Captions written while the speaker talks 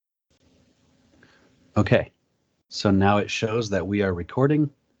Okay, so now it shows that we are recording.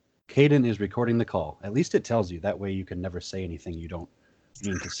 Kadin is recording the call. At least it tells you. That way you can never say anything you don't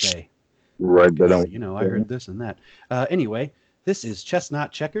mean to say. Right, Like, that don't. I heard this and that. Anyway, this is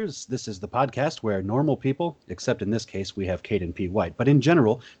Chestnut Checkers. This is the podcast where normal people, except in this case, we have Caden P. White, but in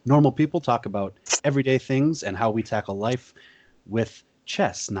general, normal people talk about everyday things and how we tackle life with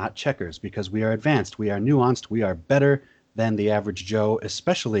chess, not checkers, because we are advanced, we are nuanced, we are better than the average Joe,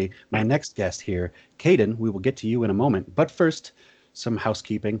 especially my next guest here, Caden. We will get to you in a moment. But first, some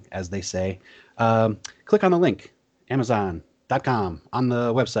housekeeping, as they say. Click on the link, Amazon.com, on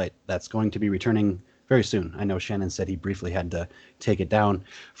the website. That's going to be returning very soon. I know Shannon said he briefly had to take it down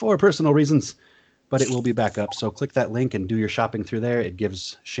for personal reasons, but it will be back up. So click that link and do your shopping through there. It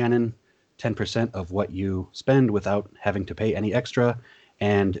gives Shannon 10% of what you spend without having to pay any extra.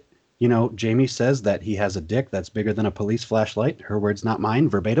 And, Jamie says that he has a dick that's bigger than a police flashlight. Her words, not mine,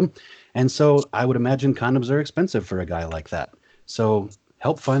 verbatim. And so I would imagine condoms are expensive for a guy like that. So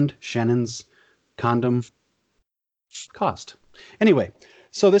help fund Shannon's condom cost. Anyway,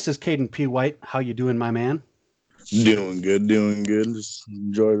 so this is Caden P. White. How you doing, my man? Doing good, doing good. Just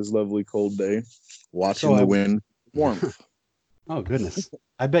enjoy this lovely cold day, So watching the I, wind, warmth. oh goodness,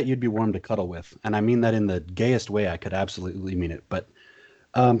 I bet you'd be warm to cuddle with, and I mean that in the gayest way. I could absolutely mean it. But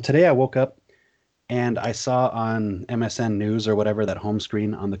today I woke up and I saw on MSN News or whatever that home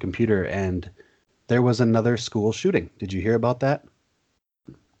screen on the computer, and there was another school shooting. Did you hear about that?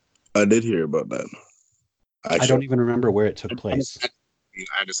 I did hear about that. I Actually, don't even remember where it took place.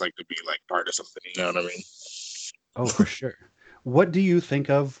 I just like to be like part of something. You know what I mean? Oh, for sure. What do you think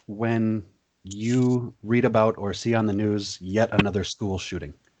of when you read about or see on the news yet another school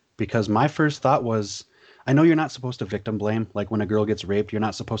shooting? Because my first thought was, I know you're not supposed to victim blame. Like when a girl gets raped, you're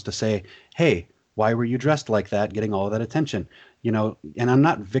not supposed to say, hey, why were you dressed like that, getting all of that attention? And I'm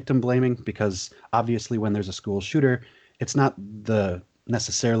not victim blaming because obviously when there's a school shooter, it's not the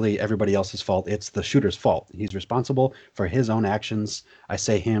necessarily everybody else's fault. It's the shooter's fault. He's responsible for his own actions. I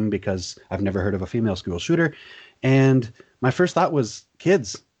say him because I've never heard of a female school shooter. And my first thought was,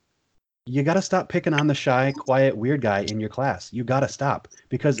 kids, you got to stop picking on the shy, quiet, weird guy in your class. You got to stop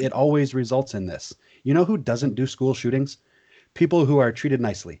because it always results in this. You know who doesn't do school shootings? People who are treated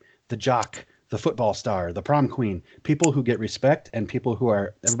nicely. The jock, the football star, the prom queen, people who get respect and people who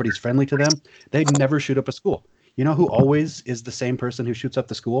are everybody's friendly to them. They never shoot up a school. You know who always is the same person who shoots up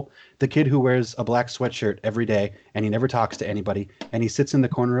the school? The kid who wears a black sweatshirt every day and he never talks to anybody and he sits in the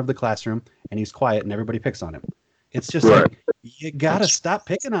corner of the classroom and he's quiet and everybody picks on him. It's just Right. like, you gotta stop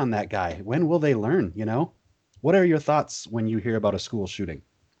picking on that guy. When will they learn? What are your thoughts when you hear about a school shooting?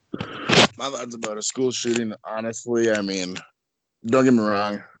 My thoughts about a school shooting, honestly, I mean, don't get me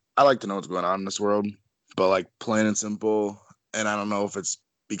wrong. I like to know what's going on in this world, but like plain and simple. And I don't know if it's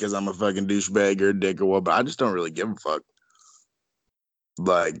because I'm a fucking douchebag or a dick or what, but I just don't really give a fuck.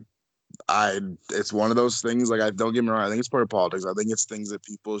 Like, it's one of those things. Like, I don't get me wrong. I think it's part of politics. I think it's things that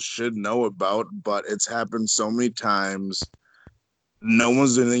people should know about, but it's happened so many times. No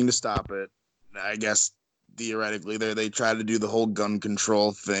one's doing anything to stop it. I guess theoretically, they tried to do the whole gun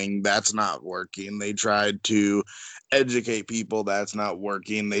control thing. That's not working. They tried to educate people. That's not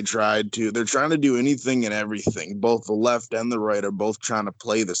working. They're trying to do anything and everything. Both the left and the right are both trying to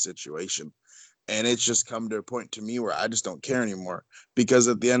play the situation. And it's just come to a point to me where I just don't care anymore because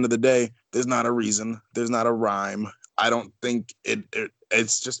at the end of the day, there's not a reason, there's not a rhyme. I don't think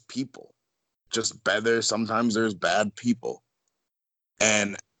it's just people, just better. Sometimes there's bad people,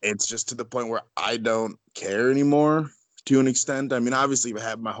 and it's just to the point where I don't care anymore to an extent. I mean, obviously, if I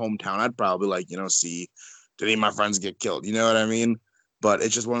had my hometown, I'd probably see did any of my friends get killed? You know what I mean? But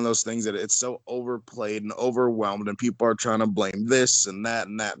it's just one of those things that it's so overplayed and overwhelmed, and people are trying to blame this and that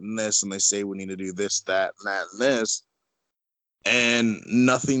and that and this, and they say we need to do this, that, and that, and this, and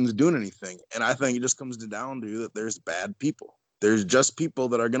nothing's doing anything. And I think it just comes down to that there's bad people. There's just people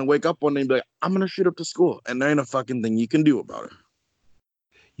that are going to wake up one day and be like, I'm going to shoot up the school, and there ain't a fucking thing you can do about it.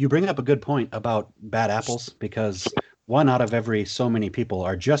 You bring up a good point about bad apples because one out of every so many people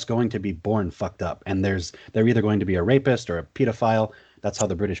are just going to be born fucked up, and they're either going to be a rapist or a pedophile. That's how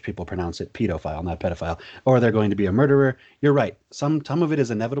the British people pronounce it, pedophile, not pedophile. Or they're going to be a murderer. You're right. Some of it is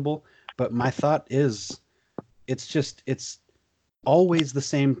inevitable, but my thought is it's always the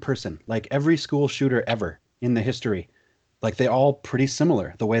same person. Like every school shooter ever in the history, like they all pretty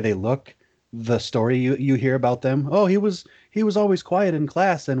similar. The way they look, the story you hear about them. Oh, he was always quiet in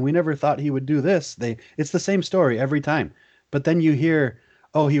class, and we never thought he would do this. It's the same story every time. But then you hear,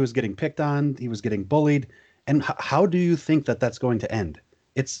 oh, he was getting picked on, he was getting bullied, and how do you think that that's going to end?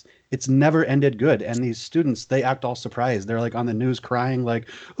 It's never ended good. And these students, they act all surprised. They're like on the news crying, like,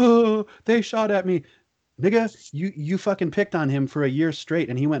 oh, they shot at me. nigga, you fucking picked on him for a year straight,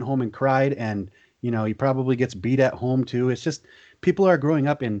 and he went home and cried, and he probably gets beat at home too. It's just people are growing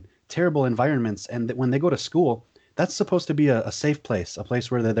up in terrible environments, and that when they go to school, that's supposed to be a safe place, a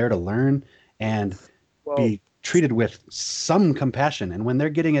place where they're there to learn and Well, be treated with some compassion. And when they're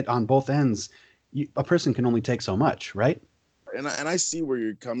getting it on both ends, a person can only take so much, right? and I see where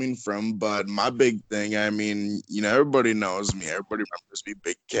you're coming from, but my big thing, I mean, everybody knows me. Everybody remembers me,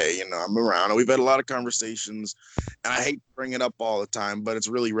 Big K. I'm around. We've had a lot of conversations, and I hate to bring it up all the time, but it's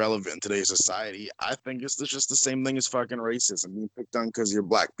really relevant in today's society. I think it's just the same thing as fucking racism, being picked on because you're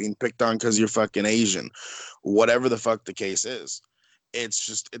black, being picked on because you're fucking Asian, whatever the fuck the case is.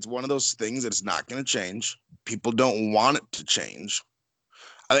 It's one of those things that it's not going to change. People don't want it to change.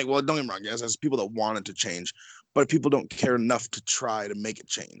 I think, well, don't get me wrong, guys. There's people that want it to change, but people don't care enough to try to make it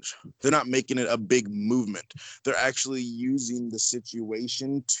change. They're not making it a big movement. They're actually using the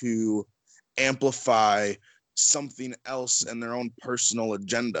situation to amplify something else in their own personal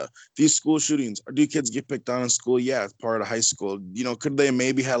agenda. These school shootings, do kids get picked on in school? Yeah, it's part of high school. Could they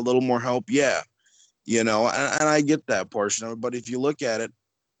maybe had a little more help? Yeah, and I get that portion of it. But if you look at it,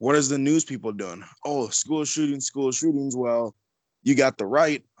 what is the news people doing? Oh, school shootings, school shootings. Well, you got the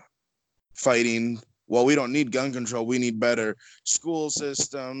right fighting, well, we don't need gun control, we need better school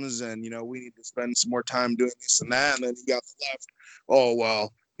systems, and we need to spend some more time doing this and that. And then you got the left, oh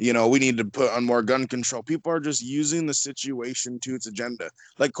well, we need to put on more gun control. People are just using the situation to its agenda.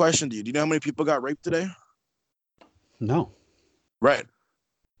 Like, question to you, do you know how many people got raped today? No. Right,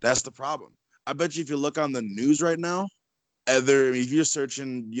 that's the problem. I bet you if you look on the news right now, either if you're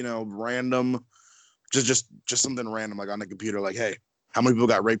searching random, just something random, like on the computer, like, hey, how many people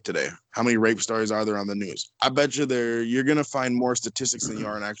got raped today? How many rape stories are there on the news? I bet you you're gonna find more statistics than you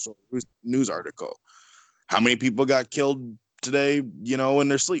are an actual news article. How many people got killed today, in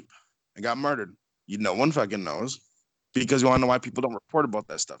their sleep and got murdered? No one fucking knows, because you want to know why people don't report about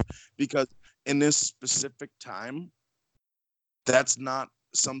that stuff. Because in this specific time, that's not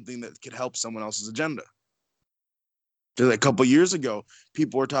something that could help someone else's agenda. A couple years ago,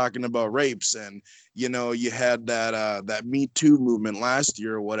 people were talking about rapes, and you had that Me Too movement last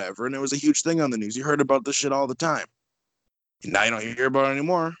year or whatever, and it was a huge thing on the news. You heard about this shit all the time. Now you don't hear about it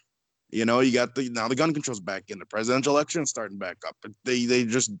anymore. You got now the gun control's back in, the presidential election starting back up.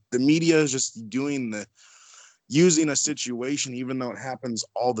 The media is just using a situation, even though it happens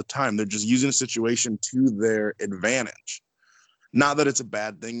all the time. They're just using a situation to their advantage. Not that it's a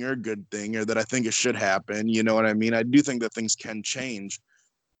bad thing or a good thing, or that I think it should happen. You know what I mean? I do think that things can change.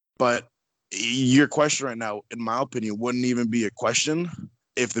 But your question right now, in my opinion, wouldn't even be a question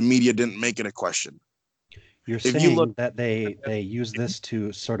if the media didn't make it a question. You're If you look, saying that they use this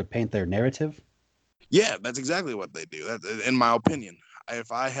to sort of paint their narrative? yeah, that's exactly what they do. In my opinion.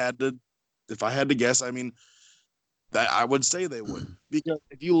 If I had to guess, I mean, that I would say they would, because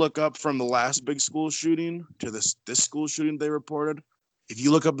if you look up from the last big school shooting to this school shooting they reported, if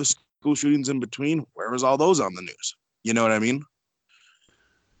you look up the school shootings in between, where was all those on the news? You know what I mean?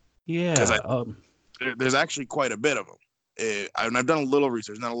 Because Yeah. there's actually quite a bit of them. I've done a little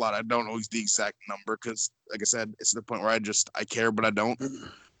research, not a lot. I don't know the exact number because, like I said, it's the point where I care, but I don't.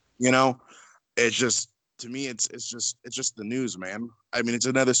 You know, it's just, to me, it's just the news, man. I mean, it's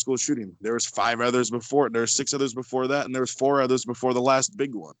another school shooting. There was 5 others before. There were 6 others before that, and there was 4 others before the last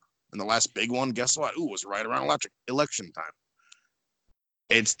big one. And the last big one, guess what? Ooh, was right around election time.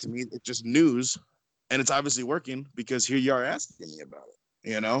 To me, it's just news, and it's obviously working because here you are asking me about it.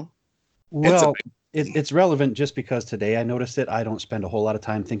 It's a Well, big. it's relevant just because today I noticed it. I don't spend a whole lot of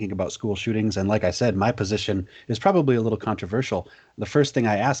time thinking about school shootings. And like I said, my position is probably a little controversial. The first thing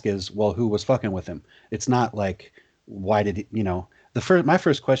I ask is, well, who was fucking with him? It's not like, why did my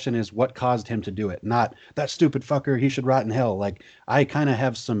first question is what caused him to do it? Not that stupid fucker, he should rot in hell. Like, I kind of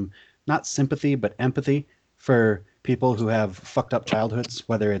have some, not sympathy, but empathy for people who have fucked up childhoods,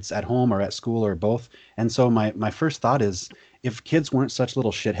 whether it's at home or at school or both. And so my first thought is, if kids weren't such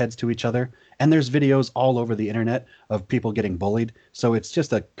little shitheads to each other, and there's videos all over the internet of people getting bullied, so it's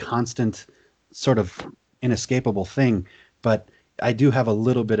just a constant sort of inescapable thing. But I do have a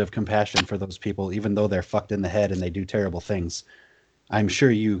little bit of compassion for those people, even though they're fucked in the head and they do terrible things. I'm sure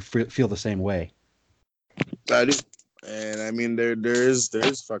you feel the same way. I do, and I mean, there is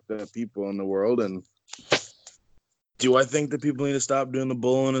fucked up people in the world, and do I think that people need to stop doing the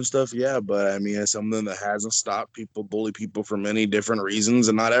bullying and stuff? Yeah, but I mean, it's something that hasn't stopped people bully people for many different reasons,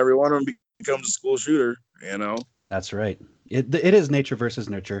 and not every one of them becomes a school shooter. That's right. It is nature versus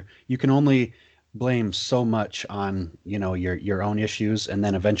nurture. You can only blame so much on, your own issues, and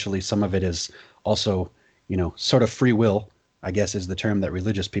then eventually some of it is also, sort of free will. I guess is the term that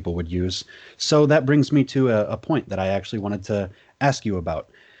religious people would use. So that brings me to a point that I actually wanted to ask you about.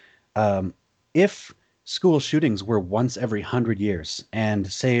 If school shootings were once every 100 years,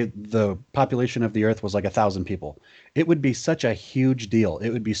 and say the population of the Earth was like 1,000 people, it would be such a huge deal. It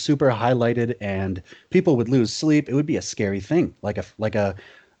would be super highlighted, and people would lose sleep. It would be a scary thing, like a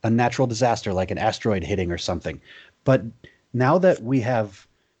natural disaster, like an asteroid hitting or something. But now that we have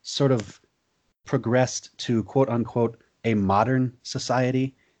sort of progressed to quote unquote a modern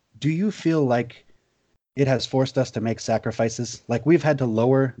society, do you feel like it has forced us to make sacrifices? Like we've had to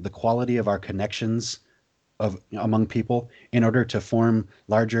lower the quality of our connections of among people in order to form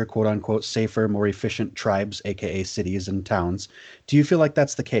larger, quote unquote, safer, more efficient tribes, aka cities and towns. Do you feel like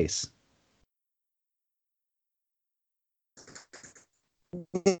that's the case?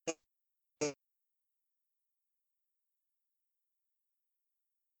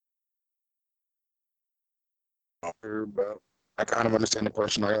 But I kind of understand the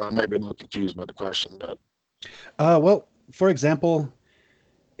question. I might be a little confused by the question, but Well, for example,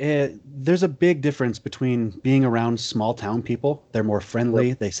 there's a big difference between being around small town people. They're more yep.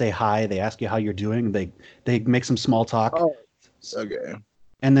 friendly. They say hi. They ask you how you're doing. They make some small talk. Oh, okay.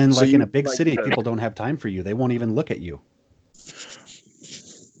 And then, So like in you a big like city, that, people don't have time for you. They won't even look at you.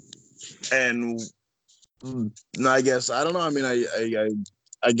 and no, I guess I don't know. I mean,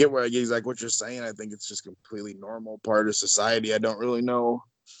 I get where I get like what you're saying. I think it's just completely normal part of society. I don't really know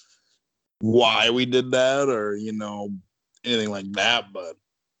why we did that or anything like that, but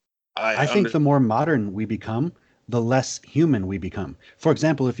I I think under the more modern we become, the less human we become. For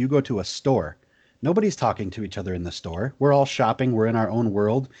example, if you go to a store, nobody's talking to each other in the store. We're all shopping, we're in our own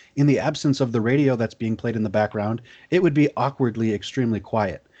world. In the absence of the radio that's being played in the background, it would be awkwardly extremely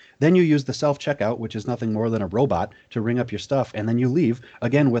quiet. Then you use the self checkout, which is nothing more than a robot, to ring up your stuff, and then you leave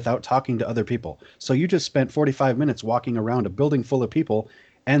again without talking to other people. So you just spent 45 minutes walking around a building full of people,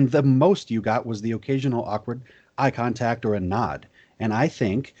 and the most you got was the occasional awkward eye contact or a nod. And I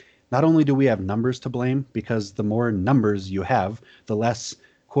think not only do we have numbers to blame, because the more numbers you have, the less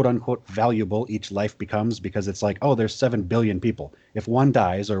quote unquote valuable each life becomes, because it's like, oh, there's 7 billion people. If one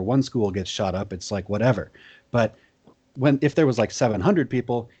dies or one school gets shot up, it's like whatever. But if there was like 700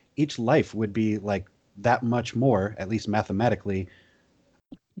 people, each life would be like that much more, at least mathematically,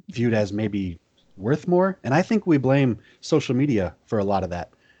 viewed as maybe worth more. And I think we blame social media for a lot of that.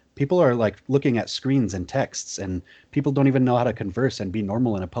 People are like looking at screens and texts, and people don't even know how to converse and be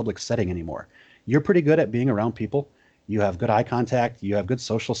normal in a public setting anymore. You're pretty good at being around people. You have good eye contact, you have good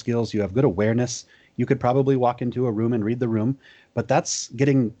social skills, you have good awareness. You could probably walk into a room and read the room, but that's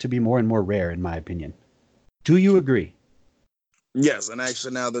getting to be more and more rare, in my opinion. Do you agree? yes, and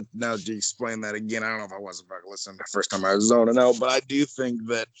actually now to explain that again, I don't know if I wasn't fucking listening the first time I was zoning out, but I do think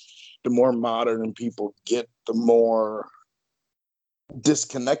that the more modern people get, the more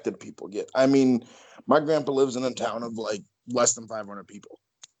disconnected people get. I mean, my grandpa lives in a town of like less than 500 people.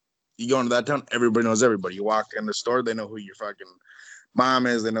 You go into that town, everybody knows everybody. You walk in the store, they know who your fucking mom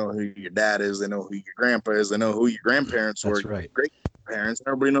is, they know who your dad is, they know who your grandpa is, they know who your grandparents were, That's right. great parents.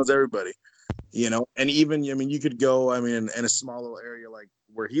 Everybody knows everybody. And even I mean, you could go. I mean, in a small little area like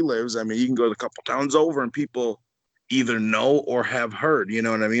where he lives, I mean, you can go a couple towns over, and people either know or have heard. You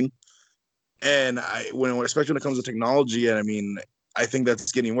know what I mean? And especially when it comes to technology, and I mean, I think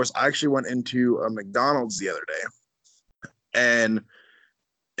that's getting worse. I actually went into a McDonald's the other day,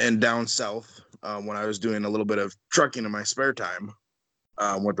 and down south when I was doing a little bit of trucking in my spare time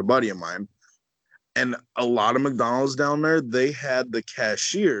with a buddy of mine, and a lot of McDonald's down there, they had the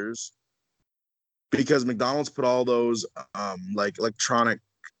cashiers because McDonald's put all those like electronic,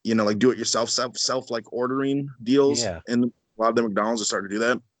 like do it yourself, self like ordering deals, Yeah. and a lot of the McDonald's are starting to do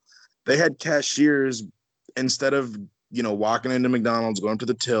that. They had cashiers instead of walking into McDonald's, going to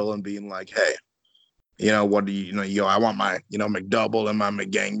the till and being like, "Hey, what do I want my McDouble and my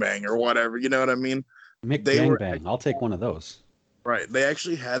McGangbang or whatever." You know what I mean? Mick They were Gangbang. I'll take one of those. right. They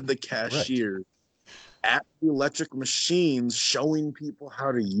actually had the Right. cashier at the electric machines showing people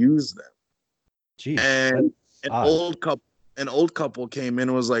how to use them. Jeez, And that's an odd. old couple came in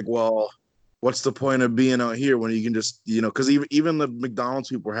and was like, well, what's the point of being out here when you can just because even the McDonald's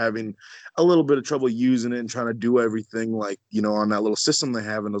people were having a little bit of trouble using it and trying to do everything like on that little system they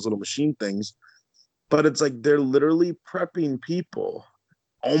have and those little machine things. But it's like they're literally prepping people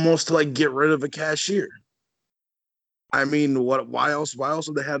almost to like get rid of a cashier. I mean, why else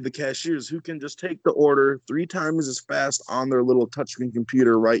would they have the cashiers who can just take the order 3 times as fast on their little touchscreen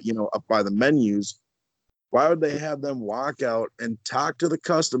computer, right, up by the menus? Why would they have them walk out and talk to the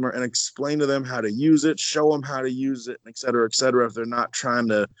customer and explain to them how to use it, show them how to use it, et cetera, if they're not trying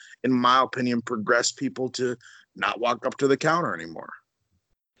to, in my opinion, progress people to not walk up to the counter anymore.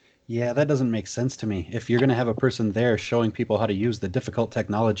 Yeah, that doesn't make sense to me. If you're going to have a person there showing people how to use the difficult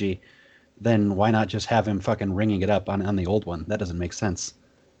technology, then why not just have him fucking ringing it up on the old one? That doesn't make sense.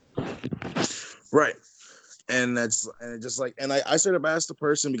 Right. And that's and it just like and I straight up asked the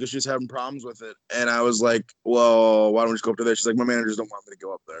person because she was having problems with it, and I was like, well, why don't we just go up to there? She's like, my managers don't want me to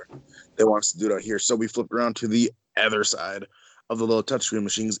go up there, they want us to do it out here. So we flipped around to the other side of the little touchscreen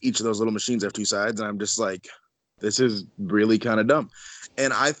machines. Each of those little machines have two sides, and I'm just like, this is really kind of dumb.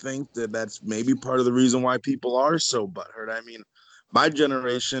 And I think that that's maybe part of the reason why people are so butthurt. I mean, my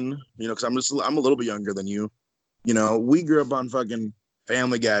generation, because I'm a little bit younger than you. We grew up on fucking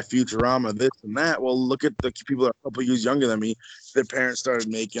Family Guy, Futurama, this and that. Well, look at the people that are a couple years younger than me. Their parents started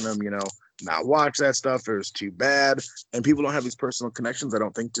making them, not watch that stuff. It was too bad. And people don't have these personal connections, I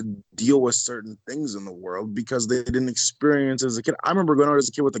don't think, to deal with certain things in the world because they didn't experience as a kid. I remember going out as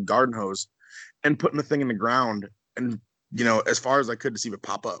a kid with a garden hose and putting the thing in the ground and, as far as I could to see it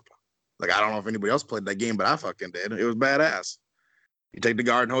pop up. Like, I don't know if anybody else played that game, but I fucking did. It was badass. You take the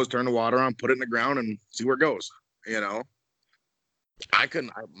garden hose, turn the water on, put it in the ground, and see where it goes. I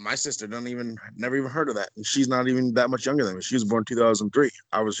couldn't. My sister never even heard of that, and she's not even that much younger than me. She was born 2003.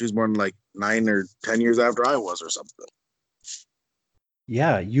 She was born like 9 or 10 years after I was, or something.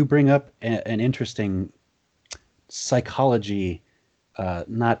 Yeah, you bring up an interesting psychology.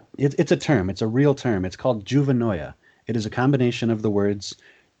 It's a term. It's a real term. It's called juvenoia. It is a combination of the words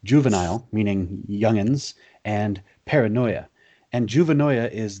juvenile, meaning youngins, and paranoia. And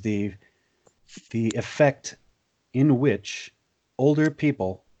juvenoia is the effect in which older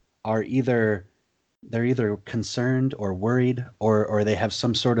people are they're either concerned or worried or they have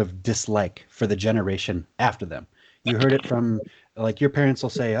some sort of dislike for the generation after them. You heard it from like your parents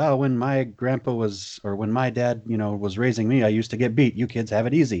will say, "Oh, when my grandpa was or when my dad, was raising me, I used to get beat. You kids have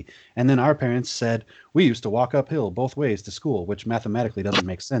it easy." And then our parents said, "We used to walk uphill both ways to school," which mathematically doesn't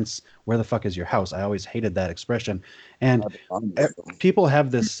make sense. Where the fuck is your house? I always hated that expression. And people have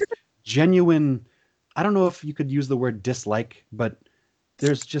this genuine, I don't know if you could use the word dislike, but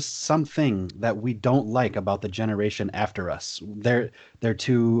there's just something that we don't like about the generation after us. They're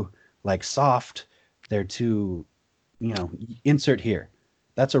too like soft. They're too, insert here.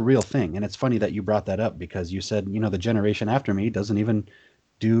 That's a real thing, and it's funny that you brought that up because you said, the generation after me doesn't even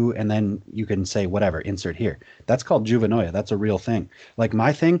do, and then you can say whatever, insert here. That's called juvenoia. That's a real thing. Like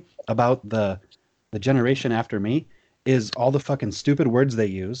my thing about the generation after me is all the fucking stupid words they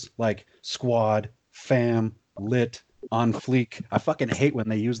use, like squad, fam, lit, on fleek. I fucking hate when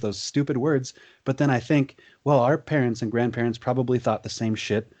they use those stupid words. But then I think, well, our parents and grandparents probably thought the same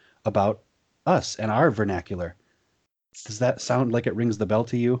shit about us and our vernacular. Does that sound like it rings the bell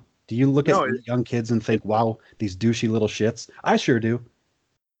to you? Do you look at No, young kids and think, wow, these douchey little shits? I sure do.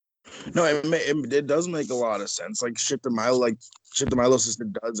 no, it does make a lot of sense. Like shit that my little sister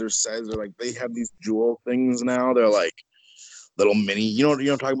does or says, or like they have these jewel things now. They're like little mini. You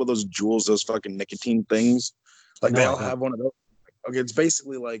know, talking about those jewels, those fucking nicotine things. Like No, they I all don't. have one of those. Okay, it's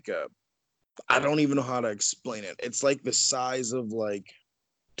basically like I don't even know how to explain it. It's like the size of like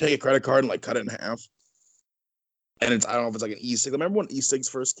take a credit card and like cut it in half. And I don't know if it's like an e-cig. Remember when e-cigs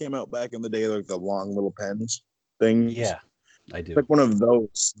first came out back in the day, like the long little pens things? Yeah, I It's do. like one of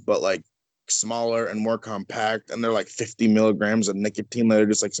those, but like smaller and more compact. And they're like 50 milligrams of nicotine. They're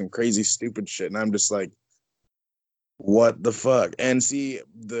just like some crazy stupid shit. And I'm just like, what the fuck? And see,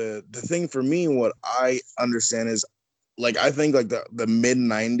 the thing for me, what I understand is like I think like the mid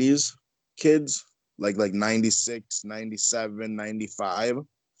 90s kids, like 96, 97, 95.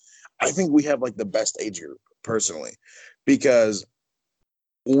 I think we have like the best age group personally because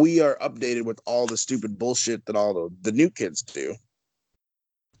we are updated with all the stupid bullshit that all the new kids do.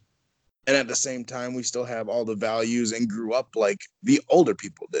 And at the same time, we still have all the values and grew up like the older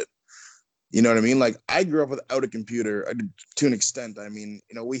people did. You know what I mean? Like I grew up without a computer to an extent. I mean,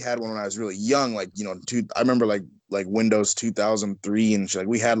 we had one when I was really young. Like, I remember like Windows 2003 and shit. Like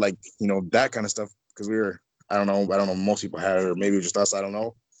we had like that kind of stuff because we were. I don't know. Most people had it, or maybe just us. I don't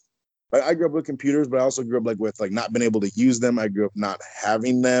know. But I grew up with computers, but I also grew up like with like not being able to use them. I grew up not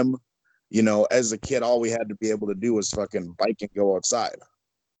having them. As a kid, all we had to be able to do was fucking bike and go outside.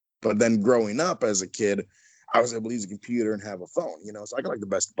 But then growing up as a kid, I was able to use a computer and have a phone. So I got like the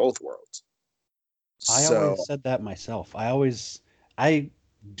best of both worlds. I So always said that myself. I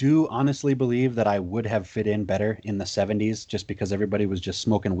do honestly believe that I would have fit in better in the 70s just because everybody was just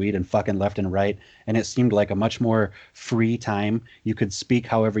smoking weed and fucking left and right. And it seemed like a much more free time. You could speak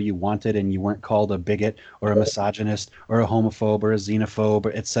however you wanted and you weren't called a bigot or a misogynist or a homophobe or a xenophobe,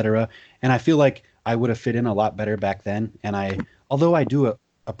 or etc. And I feel like I would have fit in a lot better back then. And although I do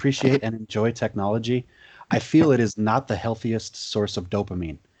appreciate and enjoy technology, I feel it is not the healthiest source of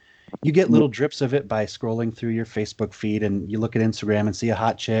dopamine. You get little drips of it by scrolling through your Facebook feed and you look at Instagram and see a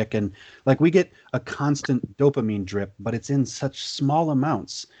hot chick and like we get a constant dopamine drip, but it's in such small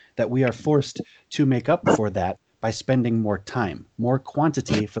amounts that we are forced to make up for that by spending more time, more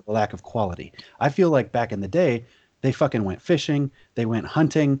quantity for the lack of quality. I feel like back in the day, they fucking went fishing, they went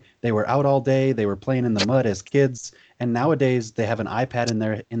hunting, they were out all day, they were playing in the mud as kids, and nowadays they have an iPad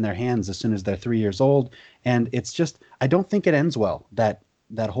in their hands as soon as they're 3 years old, and it's just I don't think it ends well that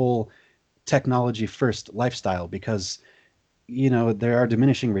whole technology first lifestyle because there are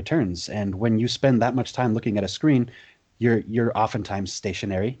diminishing returns, and when you spend that much time looking at a screen, you're oftentimes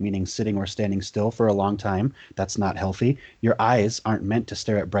stationary, meaning sitting or standing still for a long time. That's not healthy. Your eyes aren't meant to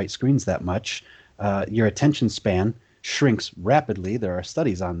stare at bright screens that much. Your attention span shrinks rapidly. There are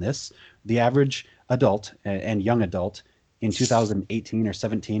studies on this. The average adult and young adult in 2018 or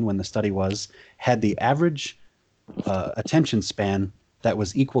 17, when the study was, had the average attention span that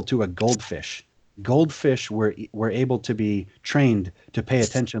was equal to a goldfish. Goldfish were able to be trained to pay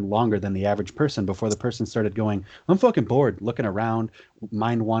attention longer than the average person before the person started going, I'm fucking bored, looking around,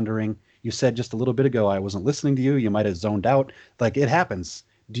 mind wandering. You said just a little bit ago I wasn't listening to you. You might have zoned out. Like it happens.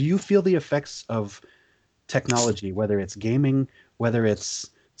 Do you feel the effects of technology, whether it's gaming, whether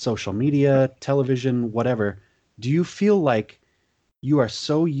it's social media, television, whatever? Do you feel like you are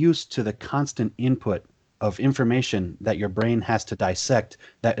so used to the constant input of information that your brain has to dissect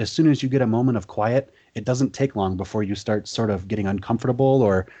that as soon as you get a moment of quiet, it doesn't take long before you start sort of getting uncomfortable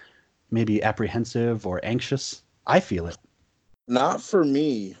or maybe apprehensive or anxious? I feel it. Not for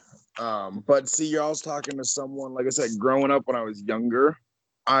me. But see, you're always talking to someone, like I said, growing up when I was younger,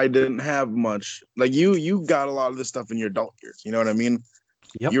 I didn't have much. Like you got a lot of this stuff in your adult years. You know what I mean?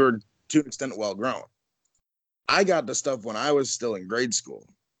 Yep. You're to an extent well grown. I got the stuff when I was still in grade school.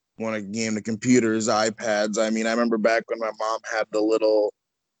 When it came to computers, iPads. I mean, I remember back when my mom had the little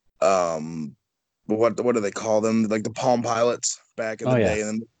what do they call them? Like the Palm Pilots back in Oh the yeah. day,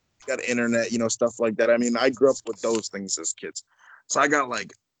 and then got internet, stuff like that. I mean, I grew up with those things as kids. So I got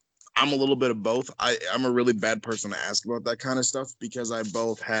like I'm a little bit of both. I'm a really bad person to ask about that kind of stuff because I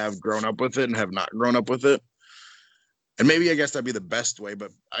both have grown up with it and have not grown up with it. And maybe I guess that'd be the best way,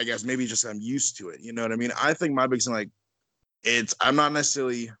 but I guess maybe just I'm used to it. You know what I mean? I think my biggest thing, like, I'm not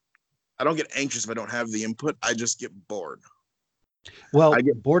necessarily, I don't get anxious if I don't have the input. I just get bored. I Well,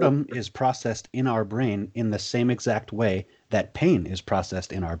 get bored. boredom is processed in our brain in the same exact way that pain is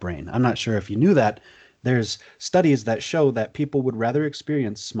processed in our brain. I'm not sure if you knew that. There's studies that show that people would rather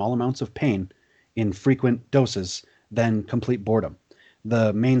experience small amounts of pain in frequent doses than complete boredom.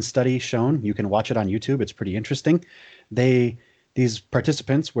 The main study shown, you can watch it on YouTube, it's pretty interesting. They these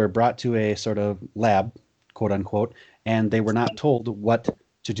participants were brought to a sort of lab, quote unquote, and they were not told what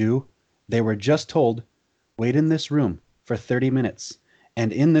to do. They were just told, wait in this room for 30 minutes.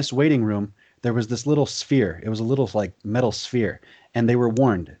 And in this waiting room, there was this little sphere. It was a little like metal sphere. And they were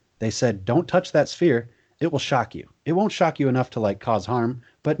warned. They said, don't touch that sphere. It will shock you. It won't shock you enough to like cause harm,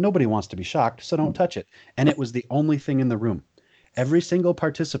 but nobody wants to be shocked, so don't touch it. And it was the only thing in the room. Every single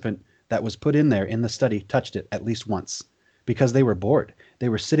participant that was put in there in the study touched it at least once because they were bored. They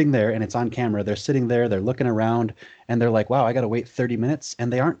were sitting there and it's on camera. They're sitting there, they're looking around, and they're like, wow, I got to wait 30 minutes.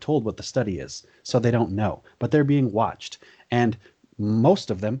 And they aren't told what the study is. So they don't know, but they're being watched. And most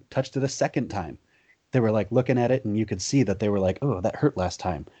of them touched it a second time. They were like looking at it and you could see that they were like, oh, that hurt last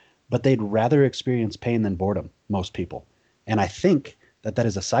time. But they'd rather experience pain than boredom, most people. And I think that that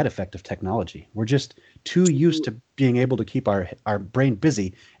is a side effect of technology. We're just too used to being able to keep our brain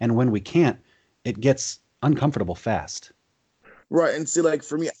busy. And when we can't, it gets uncomfortable fast. Right. And see, like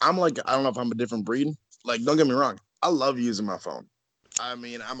for me, I'm like, I don't know if I'm a different breed. Like, don't get me wrong. I love using my phone. I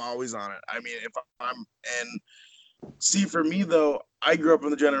mean, I'm always on it. I mean, if I'm, and see, for me though, I grew up in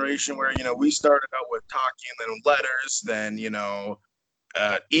the generation where, we started out with talking, then letters, then,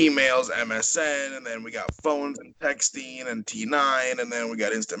 emails, MSN, and then we got phones and texting and T9, and then we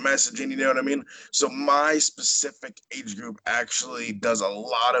got instant messaging. You know what I mean? So my specific age group actually does a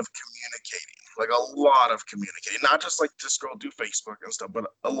lot of communicating, like a lot of communicating, not just like to scroll through Facebook and stuff, but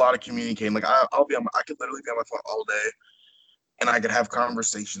a lot of communicating. Like I could literally be on my phone all day, and I could have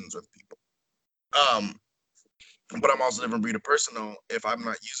conversations with people. Um, but I'm also a different breed of person though. If I'm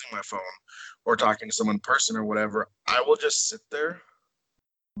not using my phone or talking to someone in person or whatever, I will just sit there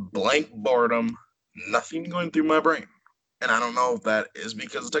blank boredom, nothing going through my brain. And I don't know if that is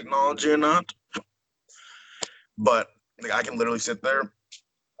because of technology or not, but like, I can literally sit there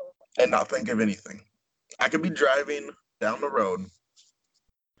and not think of anything. I could be driving down the road,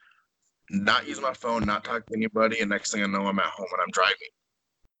 not use my phone, not talk to anybody, and next thing I know, I'm at home and I'm driving.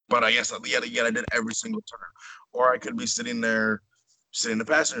 but I guess yet again I did every single turn. Or I could be sitting there, sitting in the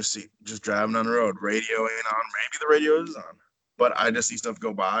passenger seat, just driving on the road, radio ain't on. Maybe the radio is on, but I just see stuff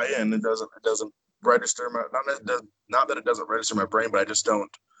go by and it doesn't register my not that it doesn't register my brain, but I just don't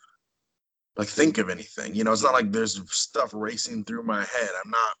like think of anything. It's not like there's stuff racing through my head.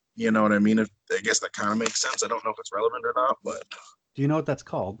 I'm not, you know what I mean? I guess that kind of makes sense. I don't know if it's relevant or not, but Do you know what that's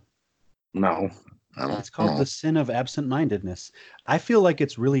called? no, I don't It's called know. the sin of absent-mindedness. I feel like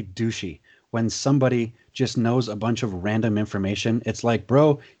it's really douchey when somebody just knows a bunch of random information. It's like,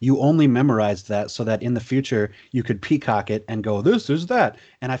 bro, you only memorized that so that in the future you could peacock it and go, this is that.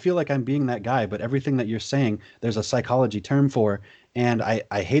 And I feel like I'm being that guy, but everything that you're saying, there's a psychology term for. And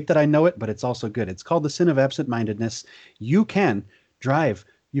I hate that I know it, but it's also good. It's called the sin of absent-mindedness. You can drive,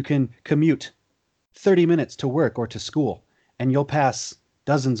 you can commute 30 minutes to work or to school, and you'll pass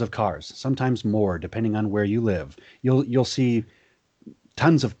dozens of cars, sometimes more, depending on where you live. You'll see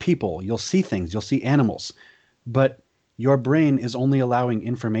tons of people, you'll see things, you'll see animals, but your brain is only allowing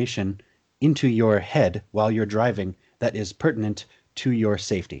information into your head while you're driving that is pertinent to your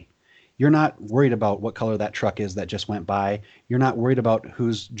safety. You're not worried about what color that truck is that just went by. You're not worried about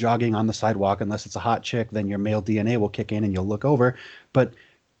who's jogging on the sidewalk unless it's a hot chick, then your male DNA will kick in and you'll look over. But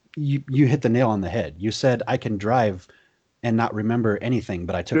you hit the nail on the head. You said I can drive and not remember anything,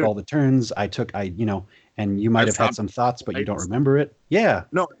 but I took Dude, all the turns. And you might I've have had thought some thoughts, but you don't right? remember it. Yeah.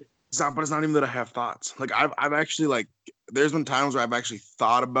 No, it's not. But it's not even that I have thoughts. Like I've actually like. There's been times where I've actually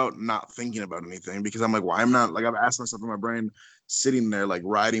thought about not thinking about anything because I'm like, why I'm not like I've asked myself in my brain, sitting there like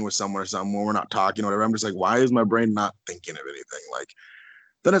riding with someone or something when we're not talking or whatever. I'm just like, why is my brain not thinking of anything? Like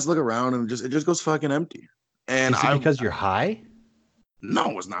then I just look around and it just goes fucking empty. And Is it because you're high?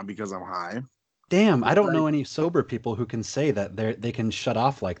 no, it's not because I'm high. Damn, I don't Like, know any sober people who can say that they can shut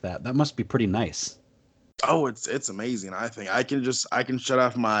off like that. That must be pretty nice. oh, it's amazing. I think I can shut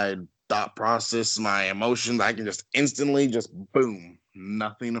off my thought process, my emotions. I can just instantly just boom.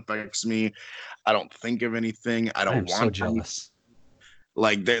 Nothing affects me. I don't think of anything. I I don't am so want any. jealous.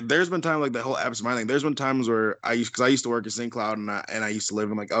 Like there's been times like the whole absent mind thing. There's been times where because I used to work in St. Cloud and I used to live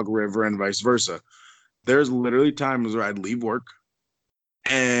in like Elk River and vice versa. There's literally times where I'd leave work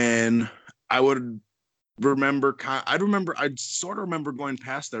and I would I'd sort of remember going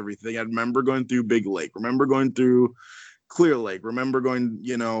past everything. I'd remember going through Big Lake, remember going through Clear Lake, remember going,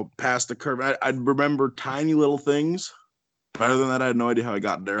 past the curve. I'd remember tiny little things. But other than that, I had no idea how I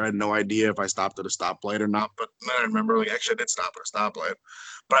got there. I had no idea if I stopped at a stoplight or not. But then I remember, like, actually, I did stop at a stoplight,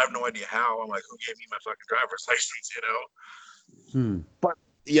 but I have no idea how. I'm like, who gave me my fucking driver's license? Hmm. But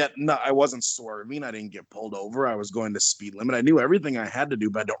yet, no, I wasn't swerving. I didn't get pulled over. I was going to speed limit. I knew everything I had to do,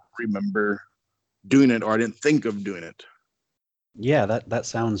 but I don't remember doing it or I didn't think of doing it. Yeah, that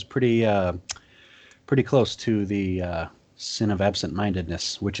sounds pretty close to the sin of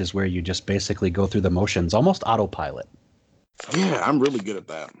absent-mindedness, which is where you just basically go through the motions, almost autopilot. Yeah, I'm really good at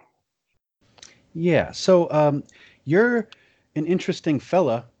that. Yeah. So you're an interesting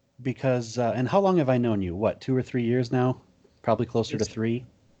fella because, and how long have I known you? What, 2 or 3 years now? Probably closer to It's three.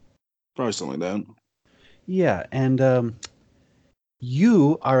 probably something like that. Yeah. And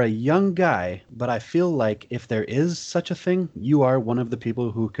you are a young guy, but I feel like if there is such a thing, you are one of the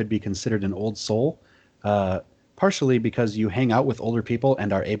people who could be considered an old soul. Uh, Partially because you hang out with older people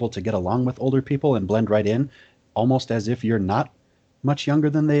and are able to get along with older people and blend right in, almost as if you're not much younger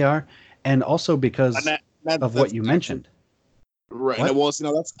than they are, and also And because of what that's you actually mentioned. right. And What?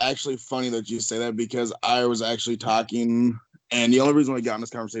 well, that's actually funny that you say that because I was actually talking, and the only reason we got in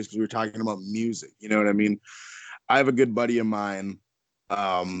this conversation is because we were talking about music. You know what I mean? I have a good buddy of mine,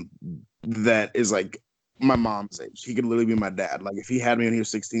 um, that is like my mom's age. He could literally be my dad. Like if he had me when he was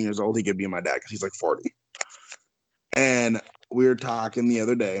 16 years old, he could be my dad because he's like 40. And we were talking the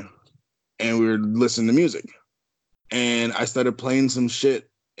other day, and we were listening to music, and I started playing some shit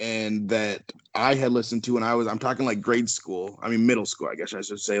and that I had listened to when I'm talking like grade school. I mean middle school, I guess I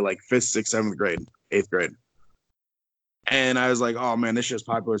should say, like fifth, sixth, seventh grade, eighth grade. And I was like, oh man, this shit's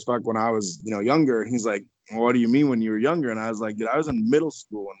popular as fuck when I was, younger. And he's like, well, what do you mean when you were younger? And I was like, dude, I was in middle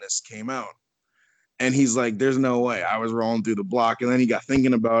school when this came out. And he's like, there's no way. I was rolling through the block. And then he got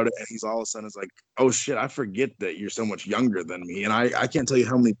thinking about it. And he's all of a sudden it's like, oh shit, I forget that you're so much younger than me. And I can't tell you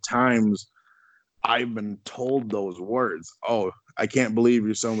how many times I've been told those words. Oh, I can't believe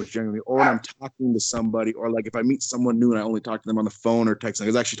you're so much younger than me. Or when I'm talking to somebody, or like if I meet someone new and I only talk to them on the phone or texting. I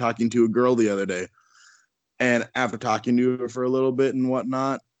was actually talking to a girl the other day. And after talking to her for a little bit and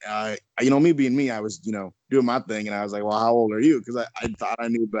whatnot, me being me, I was, doing my thing. And I was like, well, how old are you? Because I thought I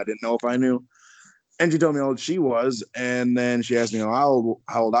knew, but I didn't know if I knew. And she told me how old she was. And then she asked me how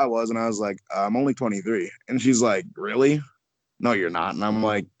old I was. And I was like, I'm only 23. And she's like, really? no, you're not. And I'm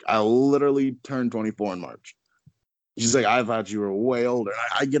like, I literally turned 24 in March. She's like, I thought you were way older.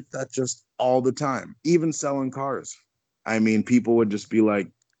 I get that just all the time, even selling cars. I mean, people would just be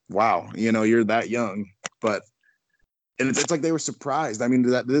like, wow, you're that young. But, and it's like they were surprised. I mean,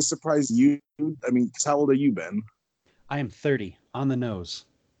 did this surprise you? I mean, how old are you, Ben? I am 30 on the nose.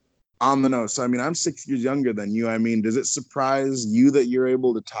 On the nose. So, I mean, I'm 6 years younger than you. I mean, does it surprise you that you're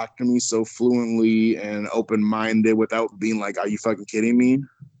able to talk to me so fluently and open minded without being like, are you fucking kidding me?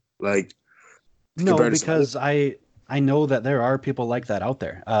 Like, No, compared to some other. because I know that there are people like that out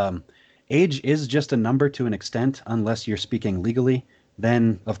there. Age is just a number to an extent, unless you're speaking legally.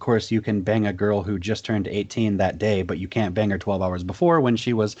 Then, of course, you can bang a girl who just turned 18 that day, but you can't bang her 12 hours before when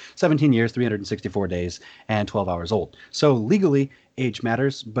she was 17 years, 364 days, and 12 hours old. So legally, age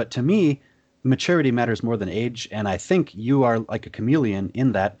matters, but to me, maturity matters more than age. And I think you are like a chameleon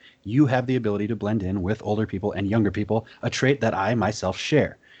in that you have the ability to blend in with older people and younger people, a trait that I myself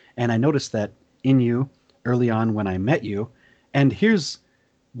share. And I noticed that in you early on when I met you. And here's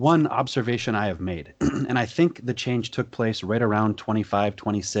one observation I have made. And I think the change took place right around 25,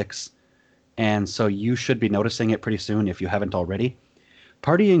 26. And so you should be noticing it pretty soon if you haven't already.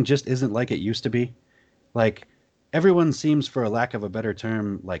 Partying just isn't like it used to be. Like, everyone seems, for a lack of a better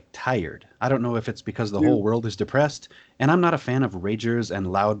term, like tired. I don't know if it's because the whole Dude, world is depressed. And I'm not a fan of ragers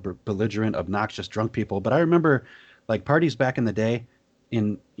and loud, belligerent, obnoxious drunk people. But I remember like parties back in the day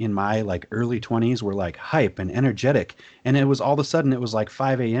in my like early 20s were like hype and energetic, and it was all of a sudden it was like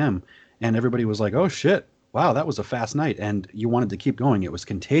 5 a.m. and everybody was like, oh shit, wow, that was a fast night, and you wanted to keep going. It was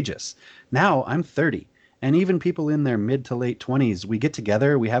contagious. Now I'm 30, and even people in their mid to late 20s, we get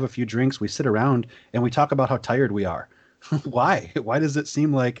together, we have a few drinks, we sit around, and we talk about how tired we are. Why does it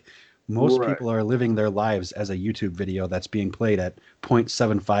seem like most right. people are living their lives as a YouTube video that's being played at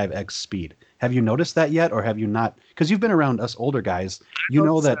 0.75x speed? Have you noticed that yet, or have you not? Because you've been around us older guys, you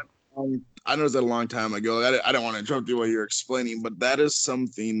know Noticed that. that, I noticed that a long time ago. I don't want to interrupt you while you're explaining, but that is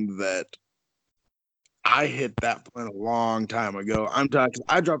something that I hit that point a long time ago. I'm talking.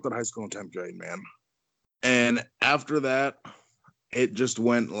 I dropped out of high school in 10th grade, man, and after that, it just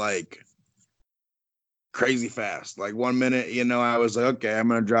went like crazy fast. Like 1 minute, I was like, okay, I'm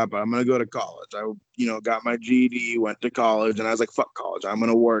gonna drop out. I'm gonna go to college. I, got my GED, went to college, and I was like, fuck college. I'm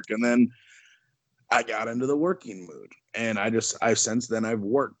gonna work, and then I got into the working mood. And I since then I've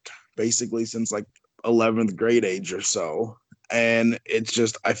worked basically since like 11th grade age or so. And it's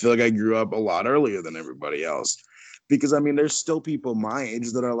just, I feel like I grew up a lot earlier than everybody else. Because I mean, there's still people my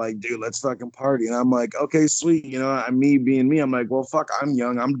age that are like, dude, let's fucking party. And I'm like, okay, sweet. I'm me being me. I'm like, well, fuck, I'm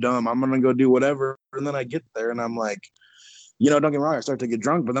young. I'm dumb. I'm going to go do whatever. And then I get there and I'm like, don't get me wrong. I start to get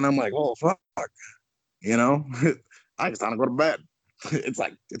drunk, but then I'm like, oh, fuck, you know, I just want to go to bed. It's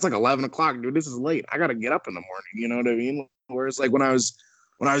like 11 o'clock, dude. This is late. I gotta get up in the morning. You know what I mean? Whereas like when I was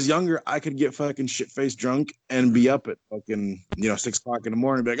younger, I could get fucking shit faced drunk and be up at fucking 6 o'clock in the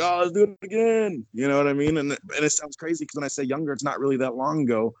morning, be like, oh, let's do it again. You know what I mean? And it sounds crazy because when I say younger, it's not really that long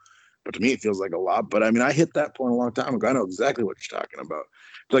ago, but to me it feels like a lot. But I mean, I hit that point a long time ago. I know exactly what you're talking about.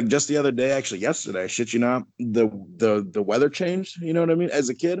 Like just the other day, actually yesterday, shit you not, the weather changed. You know what I mean? As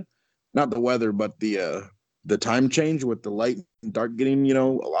a kid, not the weather, but the time change with the light and dark getting, a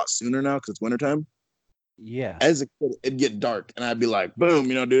lot sooner now because it's wintertime. Yeah. As a kid, it'd get dark and I'd be like, boom,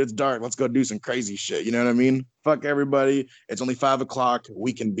 dude, it's dark. Let's go do some crazy shit. You know what I mean? Fuck everybody. It's only 5 o'clock.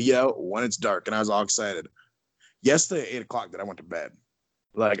 We can be out when it's dark. And I was all excited. Yesterday, 8 o'clock, that I went to bed.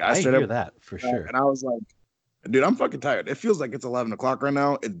 Like I I straight hear up that for sure. and I was like, dude, I'm fucking tired. It feels like it's 11 o'clock right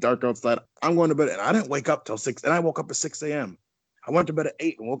now. It's dark outside. I'm going to bed. And I didn't wake up till 6. And I woke up at 6 a.m. I went to bed at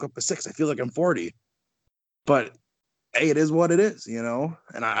 8 and woke up at 6. I feel like I'm 40. But hey, it is what it is,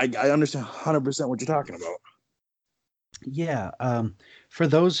 And I understand 100% what you're talking about. Yeah. For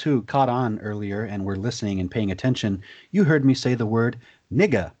those who caught on earlier and were listening and paying attention, you heard me say the word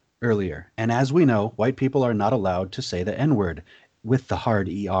nigga earlier. And as we know, white people are not allowed to say the N word with the hard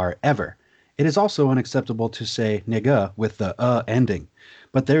ER ever. It is also unacceptable to say nigga with the ending.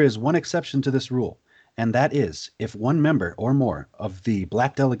 But there is one exception to this rule, and that is if one member or more of the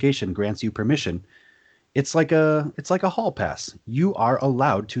black delegation grants you permission, it's like a hall pass. You are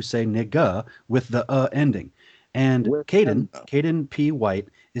allowed to say nigga with the ending. And With Caden P. White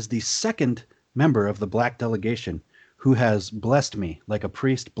is the second member of the black delegation who has blessed me like a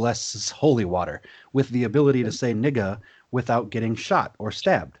priest blesses holy water with the ability to say nigga without getting shot or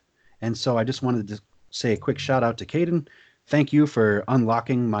stabbed. And so I just wanted to say a quick shout out to Caden. Thank you for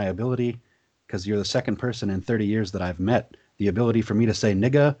unlocking my ability because you're the second person in 30 years that I've met the ability for me to say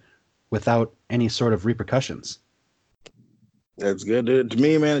nigga without any sort of repercussions. That's good, dude. To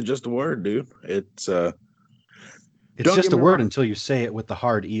me, man, it's just a word, dude. It's Don't just get a me word wrong. until you say it with the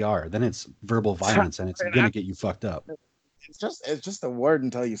hard ER. Then it's verbal violence and it's going to get you fucked up. It's just a word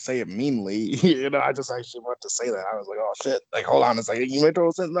until you say it meanly. I just actually want to say that. I was like, oh shit. Like, hold on a second. You made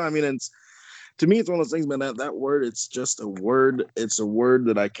total sense. No, I mean, it's to me, it's one of those things, man. That word, it's just a word. It's a word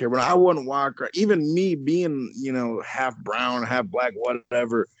that I care about. I wouldn't walk. Even me being, half brown, half black,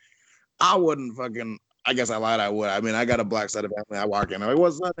 whatever. I wouldn't fucking. I guess I lied. I would. I mean, I got a black side of family. I walk in. I'm like,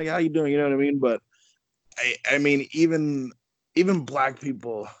 what's up? Like, how you doing? You know what I mean? But I mean, even black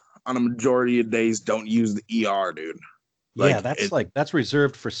people on a majority of days don't use the ER, dude. Yeah, Like that's it, like that's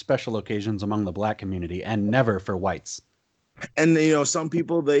reserved for special occasions among the black community and never for whites. and some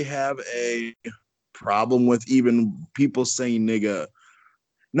people they have a problem with even people saying nigga.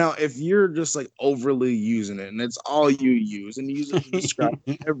 Now, if you're just like overly using it and it's all you use and you use it to describe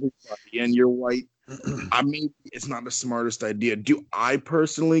everybody and you're white, I mean, it's not the smartest idea. Do I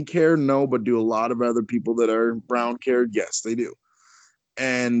personally care? No, but do a lot of other people that are brown care? Yes, they do.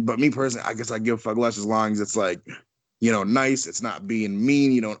 But me personally, I guess I give a fuck less as long as it's like, nice. It's not being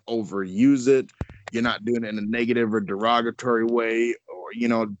mean. You don't overuse it. You're not doing it in a negative or derogatory way. Or,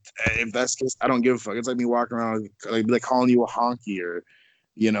 if that's just, I don't give a fuck. It's like me walking around like calling you a honky or,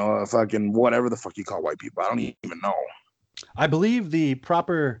 a fucking whatever the fuck you call white people. I don't even know. I believe the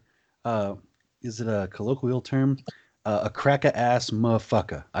proper, uh, is it a colloquial term? A crack-a ass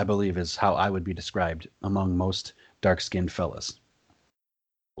motherfucker, I believe, is how I would be described among most dark-skinned fellas.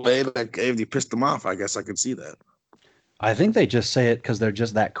 Like, if you pissed them off, I guess I could see that. I think they just say it because they're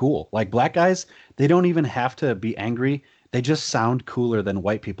just that cool. Like black guys, they don't even have to be angry. They just sound cooler than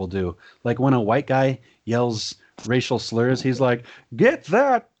white people do. Like when a white guy yells racial slurs, he's like, "Get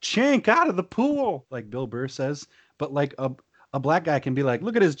that chink out of the pool," like Bill Burr says. But like a black guy can be like,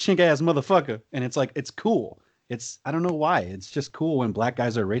 "Look at his chink ass motherfucker," and it's like it's cool. It's I don't know why. It's just cool when black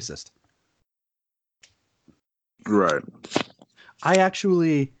guys are racist. Right. I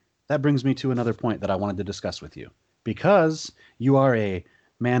actually, that brings me to another point that I wanted to discuss with you. Because you are a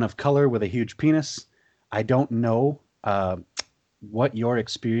man of color with a huge penis, I don't know what your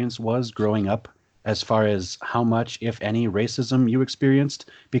experience was growing up as far as how much, if any, racism you experienced.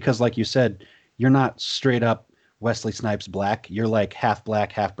 Because, like you said, you're not straight up Wesley Snipes black. You're like half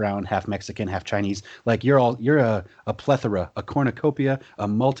black, half brown, half Mexican, half Chinese. Like you're a plethora, a cornucopia, a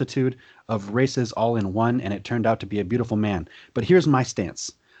multitude of races all in one, and it turned out to be a beautiful man. But here's my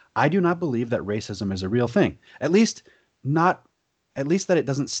stance. I do not believe that racism is a real thing. Not at least that it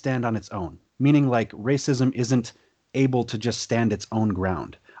doesn't stand on its own. Meaning like racism isn't able to just stand its own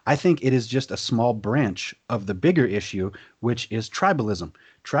ground. I think it is just a small branch of the bigger issue, which is tribalism.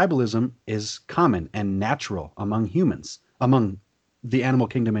 Tribalism is common and natural among humans, among the animal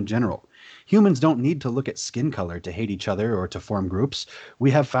kingdom in general. Humans don't need to look at skin color to hate each other or to form groups.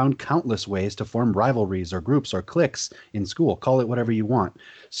 We have found countless ways to form rivalries or groups or cliques in school. Call it whatever you want.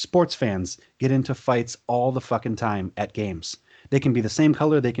 Sports fans get into fights all the fucking time at games. They can be the same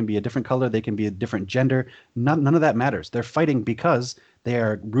color, they can be a different color, they can be a different gender. None of that matters. They're fighting because they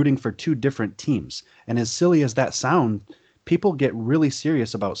are rooting for two different teams. And as silly as that sound, people get really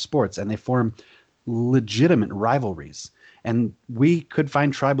serious about sports and they form legitimate rivalries. And we could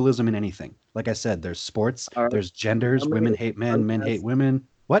find tribalism in anything. Like I said, there's sports, All right. there's genders, Let me, women hate let men, me men hate ask, women.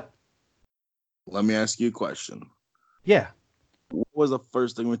 What? let me ask you a question. Yeah. What was the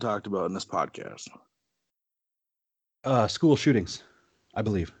first thing we talked about in this podcast? School shootings, I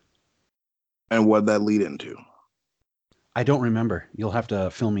believe. And what that lead into? I don't remember. You'll have to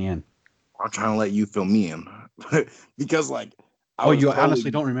fill me in. I'm trying to let you fill me in. Because like I Oh, was you totally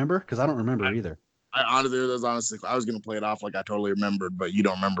honestly don't remember? Because I don't remember either. I honestly I was gonna play it off like I totally remembered, but you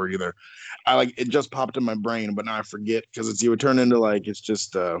don't remember either. I like it just popped in my brain, but now I forget because it's you would turn into like it's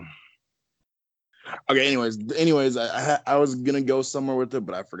just okay. Anyways, I was gonna go somewhere with it,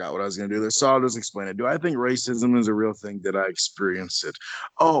 but I forgot what I was gonna do there. So I'll just explain it. Do I think racism is a real thing? Did I experience it?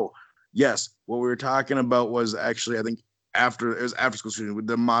 Oh, yes. What we were talking about was actually I think after it was after school shooting with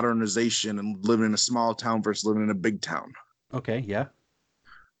the modernization and living in a small town versus living in a big town. Okay, yeah.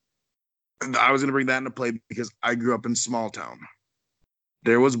 I was gonna bring that into play because I grew up in small town.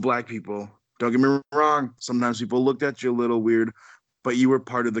 There was black people. Don't get me wrong. Sometimes people looked at you a little weird, but you were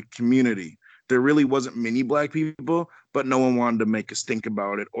part of the community. There really wasn't many black people, but no one wanted to make a stink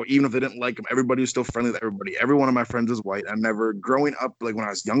about it. Or even if they didn't like them, everybody was still friendly with everybody. Every one of my friends was white. I never, growing up, like when I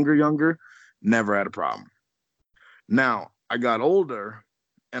was younger, never had a problem. Now I got older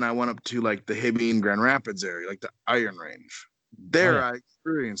and I went up to like the Hibbing, Grand Rapids area, like the Iron Range. Oh There yeah. I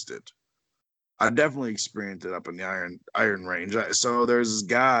experienced it. I definitely experienced it up in the Iron Range. So there's this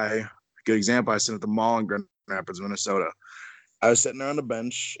guy, good example. I sat at the mall in Grand Rapids, Minnesota. I was sitting there on the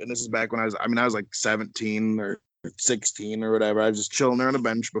bench, and this is back when I was like 17 or 16 or whatever. I was just chilling there on a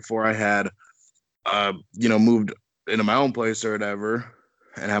bench before I had, moved into my own place or whatever,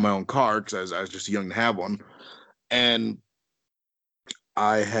 and had my own car because I was just young to have one. And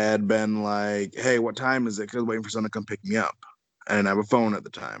I had been like, "Hey, what time is it?" Because I was waiting for someone to come pick me up. I didn't have a phone at the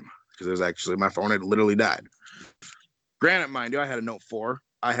time because it was actually my phone had literally died. Granted, mind you, I had a Note 4.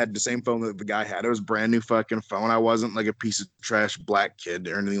 I had the same phone that the guy had. It was a brand new fucking phone. I wasn't like a piece of trash black kid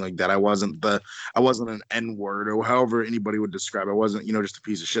or anything like that. I wasn't an N word or however anybody would describe. I wasn't, just a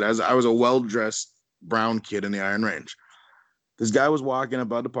piece of shit. I was a well dressed brown kid in the Iron Range. This guy was walking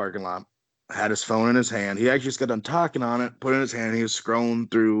about the parking lot, had his phone in his hand. He actually just got done talking on it, put it in his hand. He was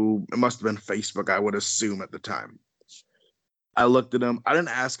scrolling through. It must have been Facebook, I would assume at the time. I looked at him. I didn't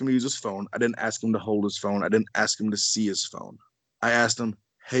ask him to use his phone. I didn't ask him to hold his phone. I didn't ask him to see his phone. I asked him,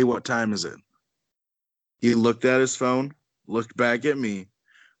 "Hey, what time is it?" He looked at his phone, looked back at me,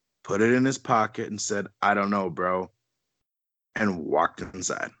 put it in his pocket, and said, "I don't know, bro," and walked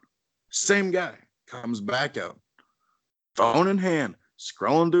inside. Same guy comes back out, phone in hand,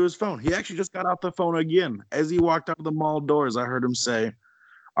 scrolling through his phone. He actually just got off the phone again. As he walked out of the mall doors, I heard him say,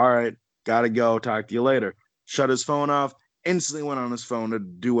 "All right, gotta go. Talk to you later." Shut his phone off, instantly went on his phone to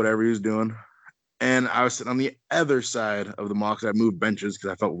do whatever he was doing. And I was sitting on the other side of the mall because I moved benches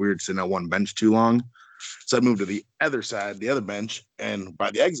because I felt weird sitting on one bench too long. So I moved to the other side, the other bench, and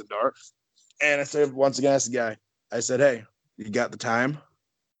by the exit door. And I said, once again, I asked the guy, I said, "Hey, you got the time?"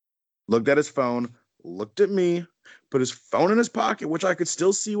 Looked at his phone, looked at me, put his phone in his pocket, which I could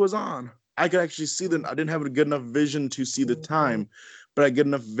still see was on. I could actually see that I didn't have a good enough vision to see the time, but I had good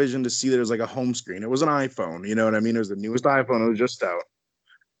enough vision to see that it was like a home screen. It was an iPhone, you know what I mean? It was the newest iPhone. It was just out.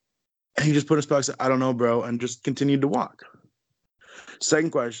 And he just put his pocket, said, "I don't know, bro," and just continued to walk.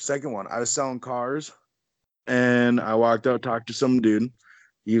 Second question, second one. I was selling cars and I walked out, talked to some dude.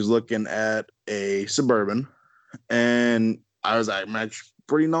 He was looking at a Suburban, and I was like, "I'm actually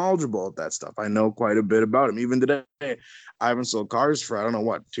pretty knowledgeable at that stuff. I know quite a bit about him. Even today, I haven't sold cars for I don't know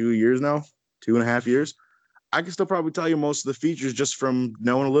what 2 years now, 2.5 years. I can still probably tell you most of the features just from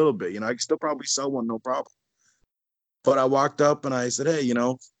knowing a little bit. I can still probably sell one, no problem." But I walked up and I said, "Hey,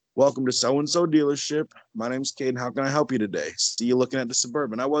 welcome to so and so dealership. My name's Kadin. How can I help you today? See you looking at the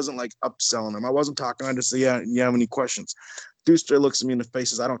Suburban." I wasn't like upselling him. I wasn't talking. I just said, "Yeah, you have any questions?" Dude straight looks at me in the face,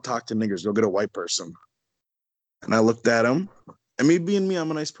 says, "I don't talk to niggers. Go get a white person." And I looked at him. And me being me,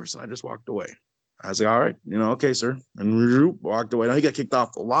 I'm a nice person. I just walked away. I was like, "All right, okay, sir." And walked away. Now he got kicked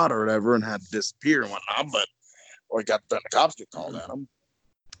off the lot or whatever and had to disappear and whatnot, but or he got the cops get called at him.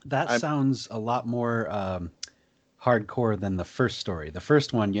 That I sounds a lot more hardcore than the first story. The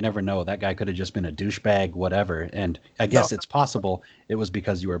first one, you never know. That guy could have just been a douchebag, whatever. And I no, guess it's possible it was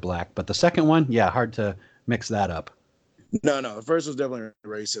because you were black. But the second one, yeah, hard to mix that up. no. The first was definitely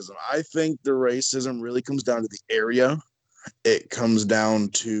racism. I think the racism really comes down to the area. It comes down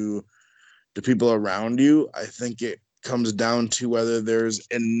to the people around you. I think it comes down to whether there's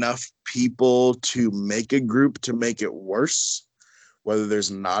enough people to make a group to make it worse, whether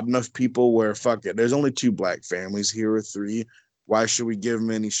there's not enough people where fuck it, there's only two black families here or three. Why should we give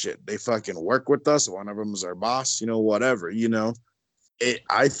them any shit? They fucking work with us. One of them is our boss, whatever.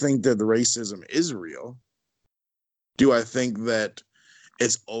 I think that the racism is real. Do I think that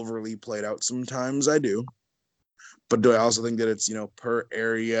it's overly played out sometimes? I do. But do I also think that it's, per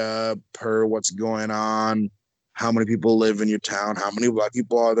area, per what's going on, how many people live in your town, how many black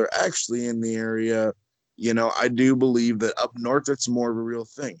people are there actually in the area? I do believe that up north it's more of a real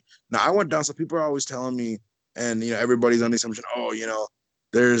thing. Now I went down, so people are always telling me, and everybody's on the assumption, oh,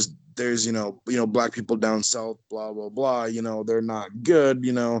 there's black people down south, blah blah blah. They're not good.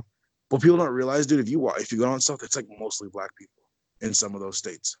 But people don't realize, dude, if you go down south, it's like mostly black people in some of those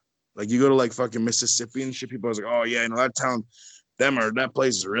states. Like you go to like fucking Mississippi and shit, people are like, "Oh yeah, that town, that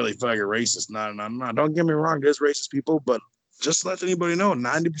place is really fucking racist." No, no, no. Don't get me wrong, there's racist people, but just to let anybody know,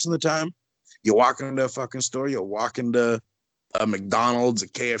 90% of the time, you walk into a fucking store, you walk into a McDonald's, a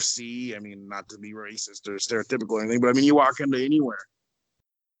KFC. I mean, not to be racist or stereotypical or anything, but I mean, you walk into anywhere,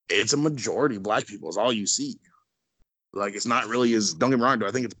 it's a majority black people is all you see. Like it's not really as. Don't get me wrong, do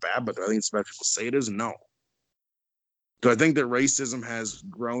I think it's bad? But do I think it's bad people say it is? No. Do I think that racism has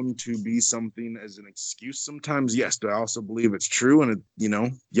grown to be something as an excuse sometimes? Yes. Do I also believe it's true? And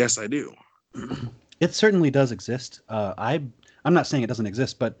yes, I do. It certainly does exist. I'm not saying it doesn't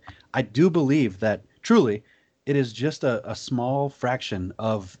exist, but I do believe that truly it is just a small fraction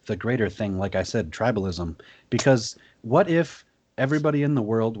of the greater thing, like I said, tribalism. Because what if everybody in the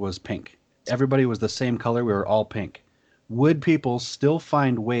world was pink? Everybody was the same color, we were all pink. Would people still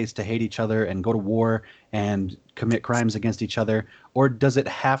find ways to hate each other and go to war and commit crimes against each other? Or does it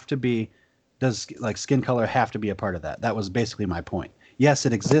have to be does like skin color have to be a part of that? That was basically my point. Yes,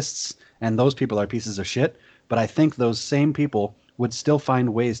 it exists, and those people are pieces of shit, but I think those same people would still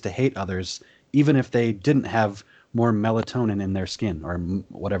find ways to hate others, even if they didn't have more melatonin in their skin or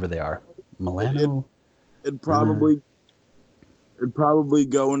whatever they are. It, it Melano? it'd Uh, probably it'd probably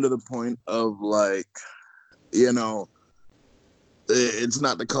go into the point of like, you know, it's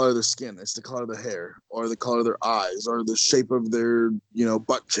not the color of their skin, it's the color of their hair or the color of their eyes or the shape of their,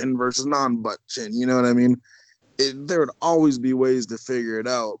 butt chin versus non-butt chin. You know what I mean? There would always be ways to figure it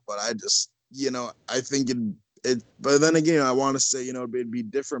out, but I just, I think but then again, I want to say, it'd be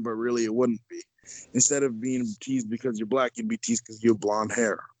different, but really it wouldn't be. Instead of being teased because you're black, you'd be teased because you have blonde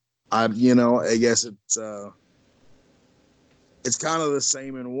hair. I guess it's kind of the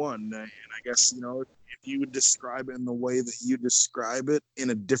same in one. And I guess, if you would describe it in the way that you describe it in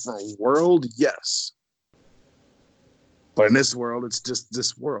a different world, yes. But in this world, it's just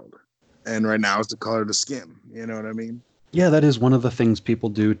this world. And right now, it's the color of the skin. You know what I mean? yeah, that is one of the things people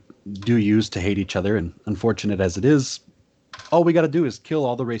do use to hate each other, and unfortunate as it is, all we got to do is kill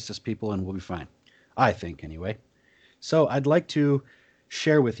all the racist people and we'll be fine. I think, anyway. So I'd like to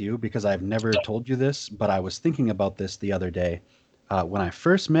share with you, because I've never told you this, but I was thinking about this the other day when I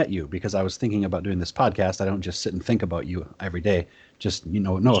first met you, because I was thinking about doing this podcast. I don't just sit and think about you every day. Just,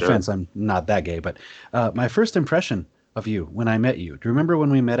 no Sure. offense, I'm not that gay, but my first impression of you when I met you. Do you remember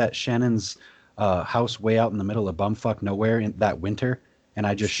when we met at Shannon's house way out in the middle of bumfuck nowhere in that winter, and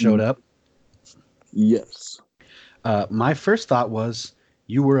I just showed up? Yes. My first thought was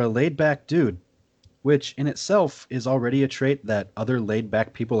you were a laid back dude, which in itself is already a trait that other laid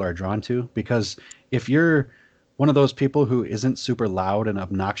back people are drawn to. Because if you're one of those people who isn't super loud and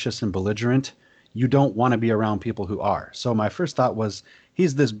obnoxious and belligerent, you don't want to be around people who are. So my first thought was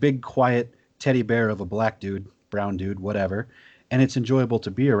he's this big, quiet teddy bear of a black dude, brown dude, whatever, and it's enjoyable to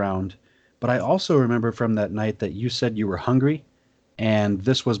be around. But I also remember from that night that you said you were hungry, and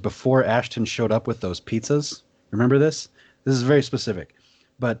this was before Ashton showed up with those pizzas. Remember this? This is very specific.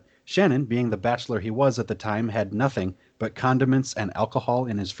 But Shannon, being the bachelor he was at the time, had nothing but condiments and alcohol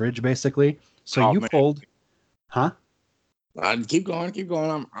in his fridge, basically. So Oh you man, pulled, huh? keep going, keep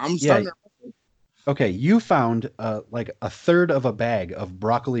going. I'm Yeah. starting to. Okay, you found like a third of a bag of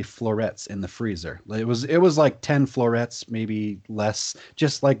broccoli florets in the freezer. It was like 10 florets, maybe less,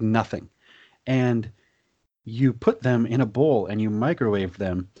 just like nothing. And you put them in a bowl and you microwaved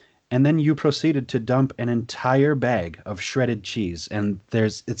them, and then you proceeded to dump an entire bag of shredded cheese. And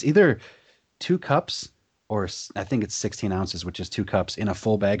it's either 2 cups or I think it's 16 ounces, which is 2 cups in a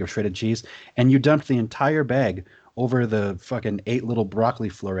full bag of shredded cheese. And you dumped the entire bag over the fucking 8 little broccoli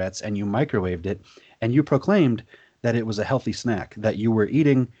florets and you microwaved it. And you proclaimed that it was a healthy snack, that you were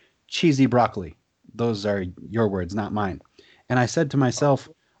eating cheesy broccoli. Those are your words, not mine. And I said to myself,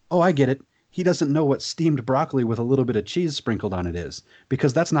 oh, I get it. He doesn't know what steamed broccoli with a little bit of cheese sprinkled on it is,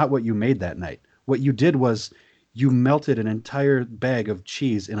 because that's not what you made that night. What you did was you melted an entire bag of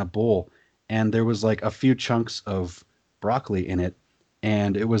cheese in a bowl, and there was like a few chunks of broccoli in it,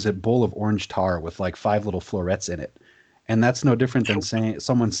 and it was a bowl of orange tar with like 5 little florets in it. And that's no different than saying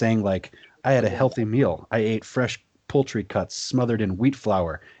someone saying like, I had a healthy meal. I ate fresh poultry cuts smothered in wheat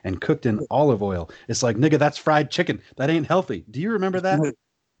flour and cooked in olive oil. It's like, nigga, that's fried chicken. That ain't healthy. Do you remember that?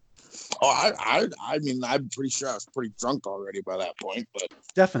 Oh, I mean, I'm pretty sure I was pretty drunk already by that point, but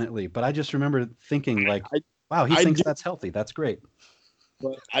Definitely. But I just remember thinking like, I, wow, he I thinks do, that's healthy. That's great.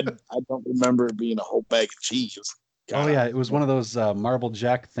 but I don't remember it being a whole bag of cheese. Oh Kind yeah, of. it was one of those Marble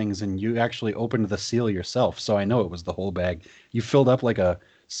Jack things, and you actually opened the seal yourself, so I know it was the whole bag. You filled up like a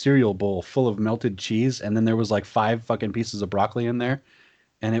cereal bowl full of melted cheese, and then there was like 5 fucking pieces of broccoli in there,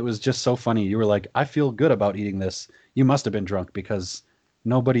 and it was just so funny. You were like, "I feel good about eating this." You must have been drunk because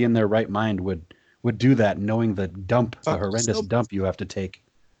nobody in their right mind would do that, knowing the Fucking horrendous still dump you have to take.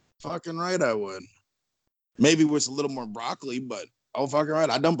 fucking right, I would. Maybe with a little more broccoli, but oh fucking right,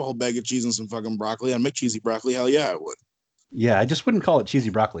 I dump a whole bag of cheese and some fucking broccoli. I make cheesy broccoli. Hell yeah, I would. Yeah, I just wouldn't call it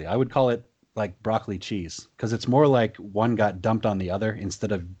cheesy broccoli. I would call it like broccoli cheese because it's more like one got dumped on the other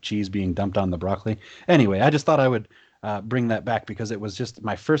instead of cheese being dumped on the broccoli. Anyway, I just thought I would bring that back because it was just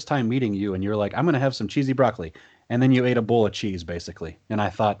my first time meeting you, and you're like, I'm going to have some cheesy broccoli. And then you ate a bowl of cheese, basically. And I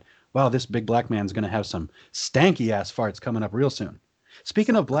thought, wow, this big black man's going to have some stanky ass farts coming up real soon.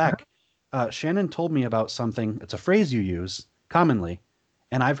 Speaking of black, Shannon told me about something. It's a phrase you use commonly,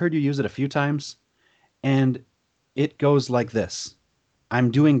 and I've heard you use it a few times. And it goes like this: I'm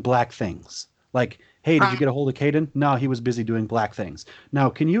doing black things. Like, hey, did you get a hold of Kadin? No, he was busy doing black things. Now,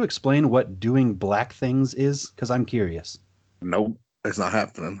 can you explain what doing black things is? Because I'm curious. Nope, it's not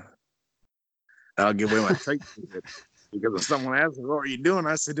happening. I'll give away my trade secret. Because if someone asks me, what are you doing?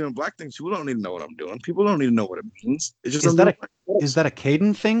 I say doing black things. People don't need to know what I'm doing. People don't need to know what it means. It's just Is I'm that doing a black is things. that a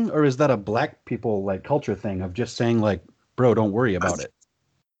Caden thing or is that a black people like culture thing of just saying like, bro, don't worry about it?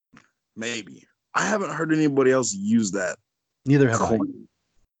 Maybe. I haven't heard anybody else use that Neither have I. coin.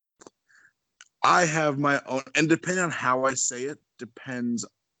 I have my own, and depending on how I say it, depends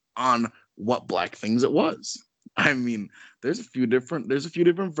on what black things it was. I mean, there's a few different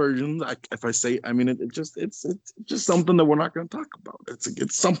versions. If I say, I mean, it's just something that we're not going to talk about.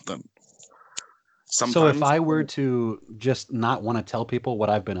 It's something. So if Sometimes, I were to just not want to tell people what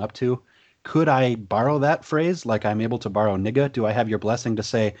I've been up to, could I borrow that phrase like I'm able to borrow nigga? Do I have your blessing to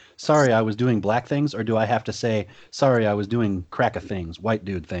say, sorry, I was doing black things? Or do I have to say, sorry, I was doing cracker things, white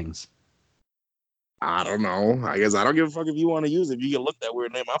dude things? I don't know. I guess I don't give a fuck if you want to use it. If you get looked that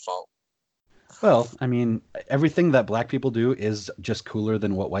weird, it ain't my fault. Well, I mean, everything that black people do is just cooler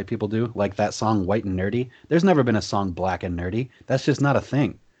than what white people do. Like that song White and Nerdy. There's never been a song Black and Nerdy. That's just not a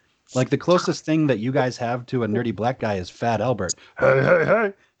thing. Like the closest thing that you guys have to a nerdy black guy is Fat Albert. Hey, hey,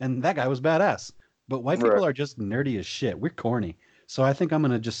 hey. And that guy was badass. But white Right. people are just nerdy as shit. We're corny. So I think I'm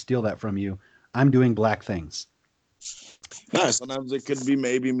going to just steal that from you. I'm doing black things. No, sometimes it could be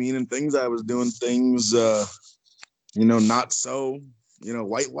maybe meaning things. I was doing things, not so,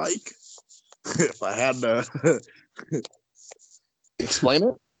 white like. If I had to explain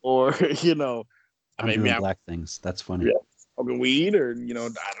it, or I'm maybe doing I'm black things. That's funny. yeah, smoking weed, or I don't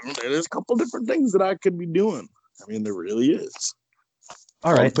know. There's a couple different things that I could be doing. I mean, there really is.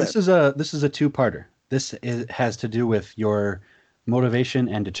 All All right, depends. this is a two-parter. Has to do with your motivation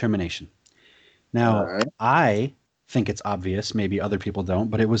and determination. All Now, right. I think it's obvious, maybe other people don't,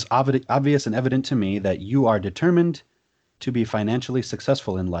 but it was obvious and evident to me that you are determined to be financially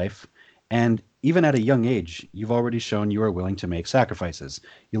successful in life. And even at a young age, you've already shown you are willing to make sacrifices.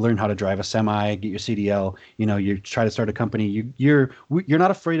 You learn how to drive a semi, get your CDL, you try to start a company. You're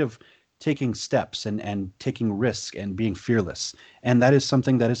not afraid of taking steps and taking risks and being fearless. And that is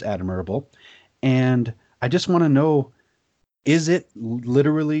something that is admirable. And I just want to know, is it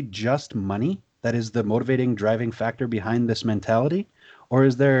literally just money that is the motivating driving factor behind this mentality? Or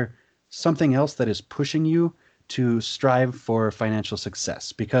is there something else that is pushing you to strive for financial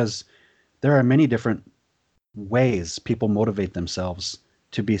success? Because there are many different ways people motivate themselves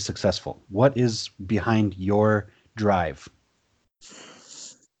to be successful. What is behind your drive?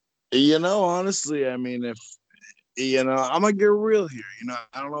 Honestly, I mean, if I'm gonna get real here.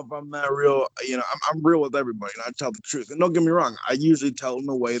 I don't know if I'm that real. I'm real with everybody. I tell the truth, and don't get me wrong. I usually tell in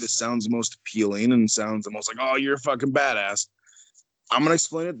a way that sounds most appealing and sounds the most like, "Oh, you're a fucking badass." I'm gonna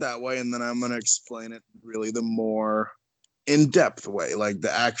explain it that way, and then I'm gonna explain it really the more in-depth way, like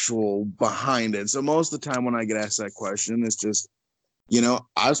the actual behind it. So most of the time when I get asked that question, it's just,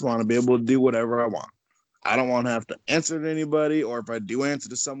 I just want to be able to do whatever I want. I don't want to have to answer to anybody, or if I do answer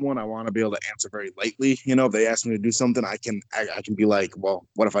to someone, I want to be able to answer very lightly. If they ask me to do something, I can be like, well,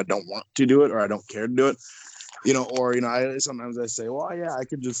 what if I don't want to do it or I don't care to do it? Or I sometimes I say, well, yeah, I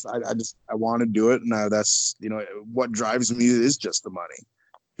could just I want to do it. Now that's what drives me is just the money,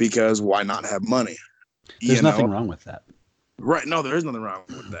 because why not have money? There's You know, nothing wrong with that. right? No, there is nothing wrong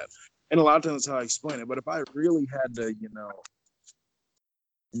with that. And a lot of times that's how I explain it. But if I really had to,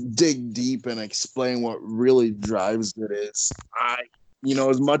 dig deep and explain what really drives it is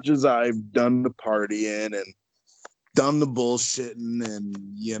as much as I've done the partying and done the bullshitting and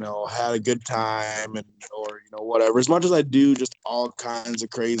had a good time and or whatever, as much as I do just all kinds of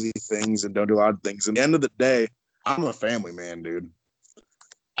crazy things and don't do a lot of things, at the end of the day, I'm a family man, dude.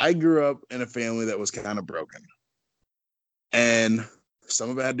 I grew up in a family that was kind of broken, and some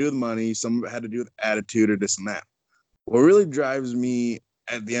of it had to do with money, some of it had to do with attitude or this and that. What really drives me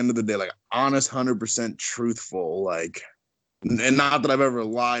at the end of the day, like honest, 100% truthful, like, and not that I've ever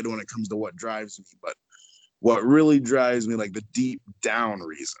lied when it comes to what drives me, but what really drives me, like the deep down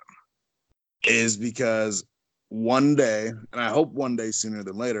reason, is because one day, and I hope one day sooner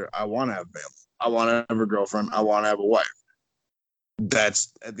than later, I want to have a family. I want to have a girlfriend. I want to have a wife.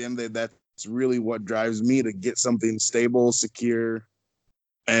 That's at the end of the day, that's really what drives me to get something stable, secure,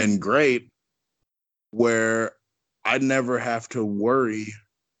 and great, where I never have to worry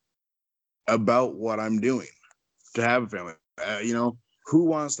about what I'm doing to have a family. Who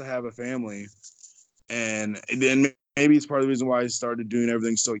wants to have a family? And then maybe it's part of the reason why I started doing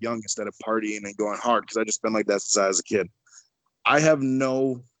everything so young instead of partying and going hard, because I just been like that since I was a kid. I have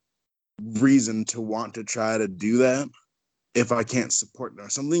no reason to want to try to do that if I can't support them.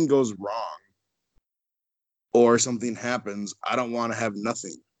 If something goes wrong or something happens, I don't want to have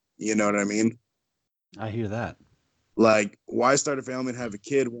nothing. You know what I mean? I hear that. Like, why start a family and have a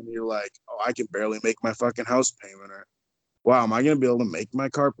kid when you're like, oh, I can barely make my fucking house payment? wow, am I going to be able to make my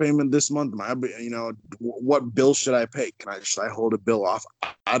car payment this month? Am I, what bill should I pay? Should I hold a bill off?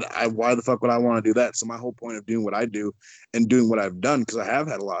 Why the fuck would I want to do that? So my whole point of doing what I do and doing what I've done, because I have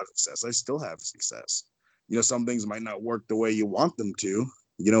had a lot of success, I still have success. Some things might not work the way you want them to,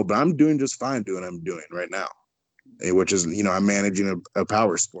 but I'm doing just fine doing what I'm doing right now, which is, I'm managing a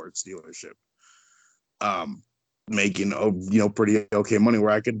power sports dealership, um, making, pretty okay money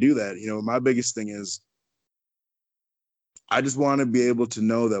where I could do that. My biggest thing is I just want to be able to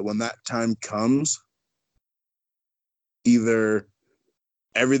know that when that time comes, either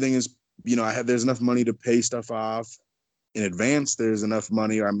everything is, there's enough money to pay stuff off in advance, there's enough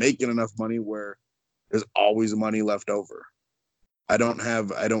money, or I'm making enough money where there's always money left over. I don't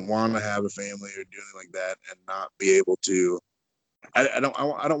want to have a family or do anything like that and not be able to. I don't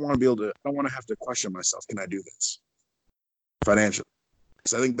want to be able to. I don't want to have to question myself. Can I do this financially?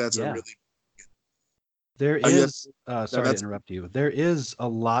 Because I think that's a Yeah. really. There I guess is, sorry to that's interrupt you. There is a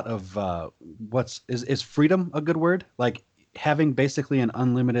lot of is freedom a good word? Like having basically an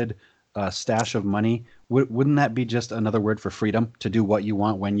unlimited stash of money. Wouldn't that be just another word for freedom to do what you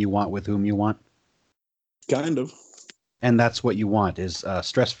want, when you want, with whom you want? kind of. And that's what you want is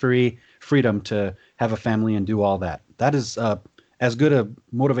stress-free freedom to have a family and do all that. That is as good a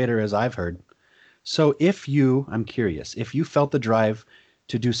motivator as I've heard. So I'm curious, if you felt the drive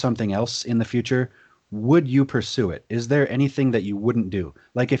to do something else in the future, would you pursue it? Is there anything that you wouldn't do?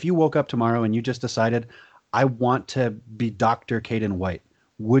 Like if you woke up tomorrow and you just decided, I want to be Dr. Kadin White,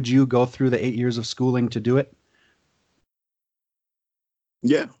 would you go through the 8 years of schooling to do it?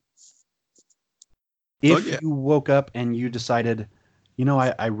 Yeah. Fuck If yeah. you woke up and you decided,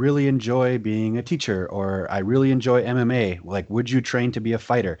 I really enjoy being a teacher or I really enjoy MMA, like, would you train to be a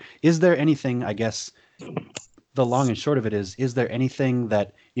fighter? Is there anything, I guess, the long and short of it is there anything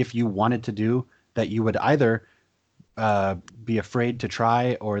that if you wanted to do that you would either uh, be afraid to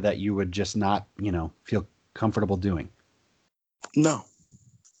try or that you would just not, feel comfortable doing? No,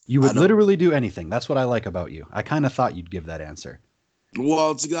 You I would don't. literally do anything. That's what I like about you. I kind of thought you'd give that answer.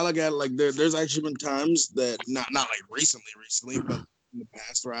 Well, to look at it, like there's actually been times that not like recently, but in the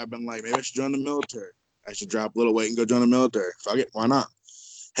past where I've been like, maybe I should join the military. I should drop a little weight and go join the military. Fuck it, why not?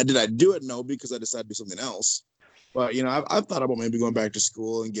 Did I do it? No, because I decided to do something else. But I've thought about maybe going back to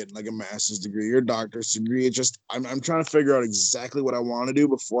school and getting like a master's degree or a doctor's degree. It's just I'm trying to figure out exactly what I want to do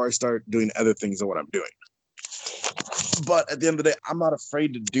before I start doing other things than what I'm doing. But at the end of the day, I'm not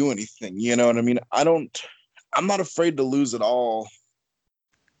afraid to do anything. You know what I mean? I'm not afraid to lose it all.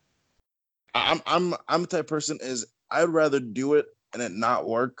 I'm the type of person is I'd rather do it and it not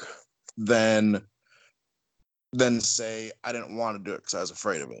work than say I didn't want to do it because I was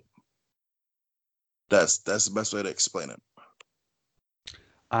afraid of it. That's the best way to explain it.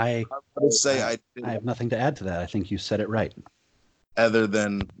 I I would say I I did I it have nothing to add to that. I think you said it right. other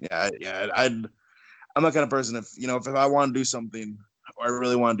than I'm that kind of person. If I want to do something or I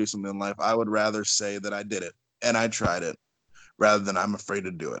really want to do something in life, I would rather say that I did it and I tried it rather than I'm afraid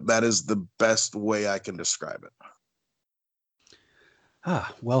to do it. That is the best way I can describe it.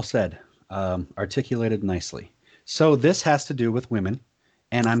 Ah, well said. Articulated nicely. So this has to do with women,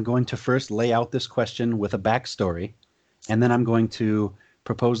 and I'm going to first lay out this question with a backstory, and then I'm going to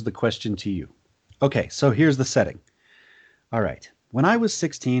propose the question to you. Okay, so here's the setting. All right. When I was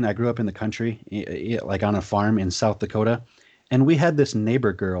 16, I grew up in the country, like on a farm in South Dakota, and we had this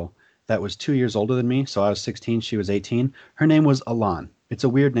neighbor girl that was 2 years older than me. So I was 16, she was 18. Her name was Alon. It's a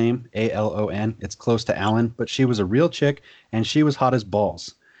weird name, Alon. It's close to Alan, but she was a real chick, and she was hot as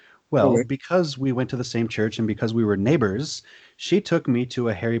balls. Well, Okay. because we went to the same church and because we were neighbors, she took me to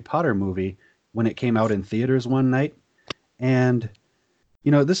a Harry Potter movie when it came out in theaters one night. And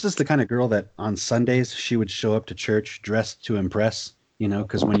this is the kind of girl that on Sundays she would show up to church dressed to impress,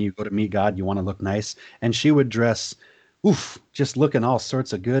 because when you go to meet God, you want to look nice. And she would dress, oof, just looking all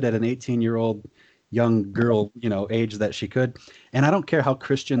sorts of good at an 18-year-old young girl, age that she could. And I don't care how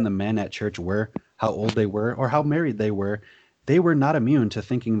Christian the men at church were, how old they were, or how married they were not immune to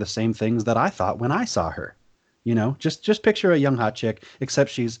thinking the same things that I thought when I saw her. Just picture a young hot chick,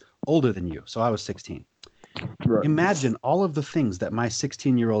 except she's older than you. So I was 16. Right. Imagine all of the things that my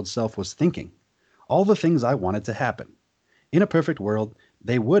 16-year-old self was thinking, all the things I wanted to happen. In a perfect world,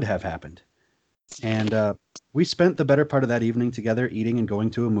 they would have happened. And we spent the better part of that evening together eating and going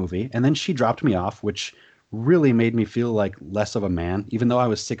to a movie. And then she dropped me off, which really made me feel like less of a man, even though I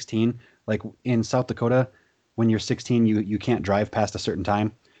was 16. Like in South Dakota, when you're 16, you can't drive past a certain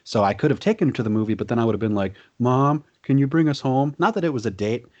time. So I could have taken her to the movie, but then I would have been like, Mom, can you bring us home? Not that it was a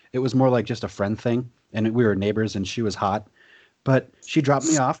date, it was more like just a friend thing. And we were neighbors and she was hot. But she dropped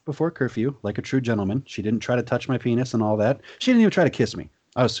me off before curfew like a true gentleman. She didn't try to touch my penis and all that. She didn't even try to kiss me.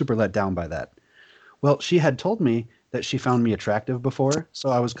 I was super let down by that. Well, she had told me that she found me attractive before, so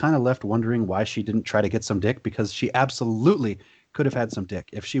I was kind of left wondering why she didn't try to get some dick because she absolutely could have had some dick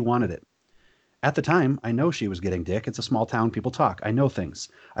if she wanted it. At the time, I know she was getting dick. It's a small town, people talk. I know things.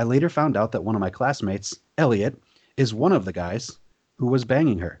 I later found out that one of my classmates, Elliot, is one of the guys who was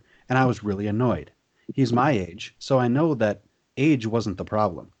banging her, and I was really annoyed. He's my age, so I know that age wasn't the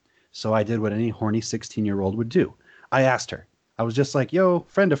problem. So I did what any horny 16-year-old would do. I asked her. I was just like, yo,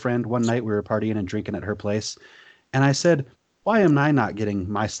 friend to friend. One night we were partying and drinking at her place. And I said, why am I not getting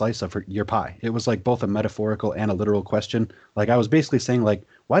my slice of your pie? It was like both a metaphorical and a literal question. Like I was basically saying, like,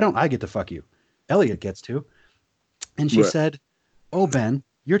 why don't I get to fuck you? Elliot gets to. And she Right. said, oh, Ben,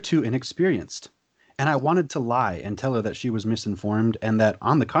 you're too inexperienced. And I wanted to lie and tell her that she was misinformed and that,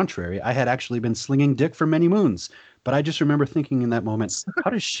 on the contrary, I had actually been slinging dick for many moons. But I just remember thinking in that moment,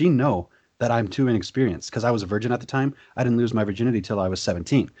 how does she know that I'm too inexperienced? Because I was a virgin at the time. I didn't lose my virginity till I was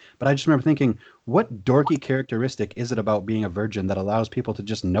 17. But I just remember thinking, what dorky characteristic is it about being a virgin that allows people to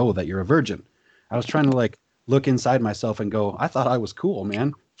just know that you're a virgin? I was trying to like look inside myself and go, I thought I was cool,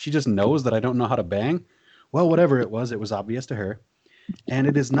 man. She just knows that I don't know how to bang. Well, whatever it was obvious to her. And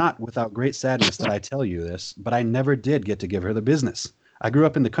it is not without great sadness that I tell you this, but I never did get to give her the business. I grew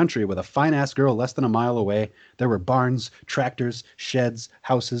up in the country with a fine ass girl less than a mile away. There were barns, tractors, sheds,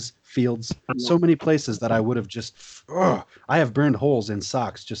 houses, fields, so many places that I would have just. Ugh, I have burned holes in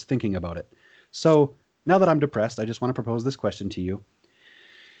socks just thinking about it. So now that I'm depressed, I just want to propose this question to you.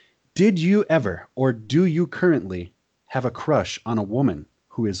 Did you ever, or do you currently, have a crush on a woman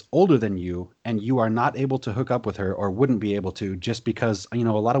who is older than you and you are not able to hook up with her or wouldn't be able to just because, a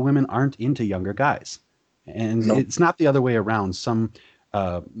lot of women aren't into younger guys? And Nope. it's not the other way around. Some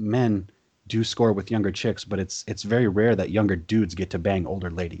men do score with younger chicks, but it's very rare that younger dudes get to bang older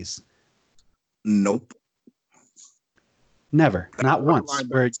ladies. Nope. Never, not What once, line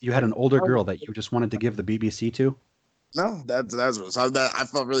back. where you had an older girl that you just wanted to give the BBC to. No, that's what. So that I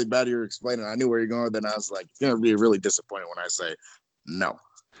felt really bad you were explaining. I knew where you're going. Then I was like, you're gonna be really disappointed when I say no.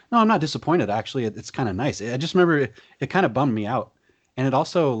 No, I'm not disappointed. Actually, it's kind of nice. I just remember it kind of bummed me out, and it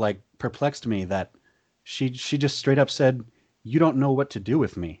also like perplexed me that she just straight up said, "You don't know what to do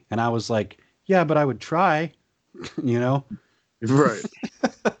with me," and I was like, "Yeah, but I would try," you know. Right.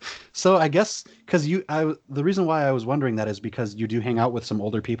 So I guess because the reason why I was wondering that is because you do hang out with some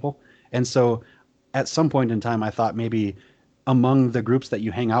older people, and so at some point in time, I thought maybe among the groups that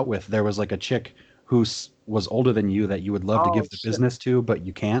you hang out with, there was like a chick who was older than you that you would love to Oh give the shit. business to, but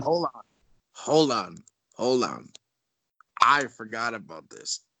you can't. Hold on. Hold on. Hold on. I forgot about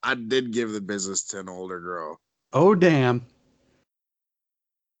this. I did give the business to an older girl. Oh, damn.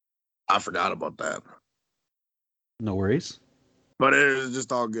 I forgot about that. No worries. But it was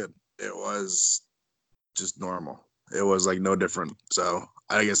just all good. It was just normal. It was like no different. So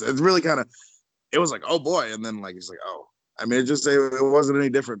I guess it's really kind of it was like, oh boy, and then like it's like, oh. I mean, it wasn't any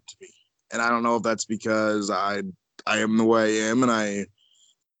different to me. And I don't know if that's because I am the way I am and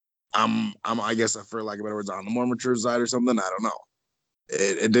I'm I guess for like a better words on the more mature side or something. I don't know.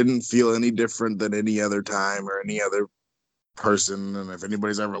 It didn't feel any different than any other time or any other person. And if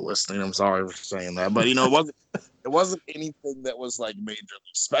anybody's ever listening, I'm sorry for saying that. But it wasn't anything that was like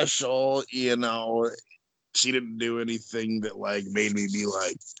majorly special. She didn't do anything that like made me be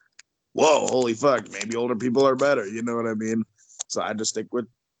like, whoa, holy fuck, maybe older people are better. You know what I mean? So I just stick with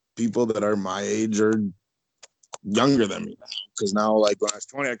people that are my age or younger than me now. Because now, like when I was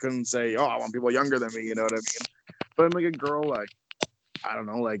 20, I couldn't say, oh, I want people younger than me. You know what I mean? But I'm like a girl, like I don't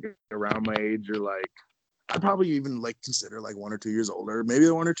know, like around my age or like I'd probably even like consider like 1 or 2 years older, maybe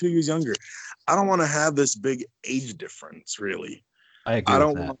 1 or 2 years younger. I don't want to have this big age difference, really. I agree I with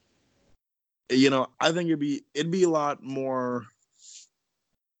don't that. want, I think it'd be a lot more.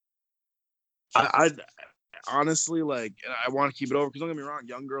 I honestly like I want to keep it over because don't get me wrong,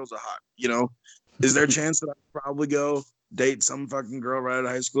 young girls are hot. Is there a chance that I could probably go date some fucking girl right out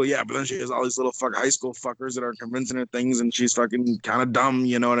of high school? Yeah, but then she has all these little fuck high school fuckers that are convincing her things, and she's fucking kind of dumb.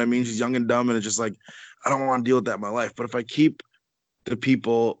 You know what I mean? She's young and dumb, and it's just like I don't want to deal with that in my life. But if I keep the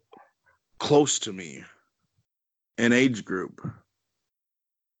people close to me in age group,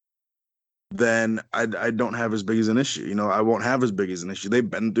 then I don't have as big as an issue. I won't have as big as an issue. They've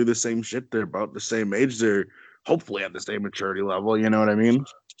been through the same shit. They're about the same age. They're hopefully at the same maturity level. You know what I mean?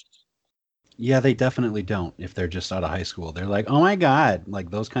 Yeah, they definitely don't if they're just out of high school. They're like, oh my God, like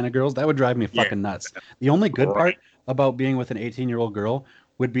those kind of girls, that would drive me Yeah. fucking nuts. The only good Right. part about being with an 18-year-old girl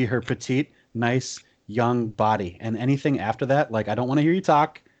would be her petite, nice, young body. And anything after that, like, I don't want to hear you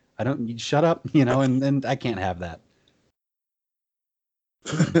talk. I don't, you shut up, and I can't have that.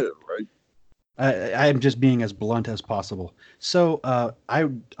 Right. I'm just being as blunt as possible. So I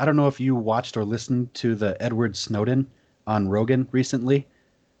don't know if you watched or listened to the Edward Snowden on Rogan recently.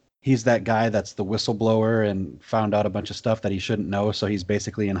 He's that guy that's the whistleblower and found out a bunch of stuff that he shouldn't know, so he's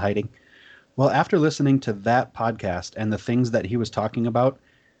basically in hiding. Well, after listening to that podcast and the things that he was talking about,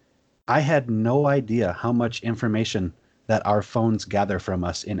 I had no idea how much information that our phones gather from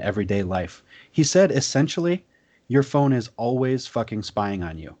us in everyday life. He said essentially, your phone is always fucking spying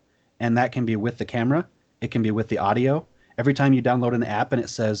on you. And that can be with the camera, it can be with the audio. Every time you download an app and it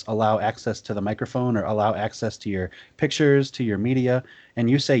says allow access to the microphone or allow access to your pictures, to your media, and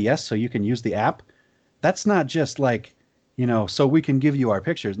you say yes so you can use the app, that's not just like, so we can give you our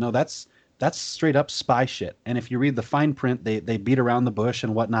pictures. No, that's straight up spy shit. And if you read the fine print, they beat around the bush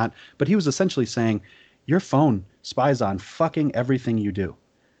and whatnot. But he was essentially saying, your phone spies on fucking everything you do.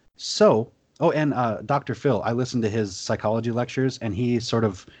 So, oh, and Dr. Phil, I listened to his psychology lectures, and he sort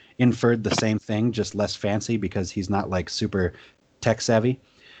of inferred the same thing, just less fancy because he's not like super tech savvy.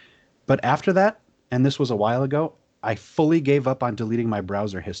 But after that, and this was a while ago, I fully gave up on deleting my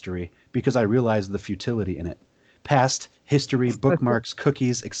browser history because I realized the futility in it. Past history, bookmarks,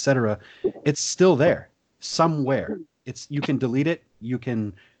 cookies, etc. It's still there somewhere. It's you can delete it, you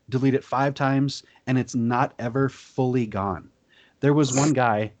can delete it 5 times and it's not ever fully gone. There was one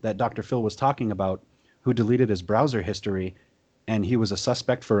guy that Dr. Phil was talking about who deleted his browser history and he was a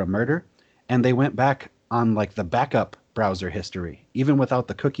suspect for a murder and they went back on like the backup browser history. Even without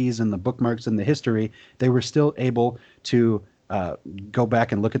the cookies and the bookmarks and the history, they were still able to go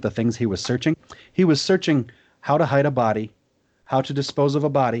back and look at the things he was searching. He was searching how to hide a body, how to dispose of a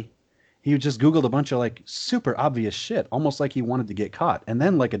body. He just Googled a bunch of like super obvious shit, almost like he wanted to get caught. And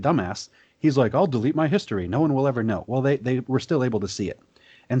then, like a dumbass, he's like, I'll delete my history. No one will ever know. Well, they were still able to see it.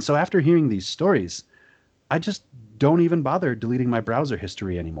 And so after hearing these stories, I just don't even bother deleting my browser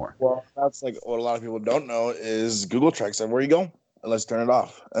history anymore. Well, that's like what a lot of people don't know is Google tracks everywhere you go unless you turn it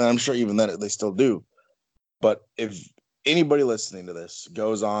off. And I'm sure even then they still do. But if anybody listening to this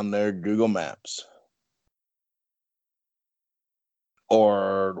goes on their Google Maps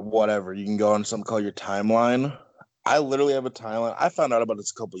or whatever, you can go on something called your timeline. I literally have a timeline. I found out about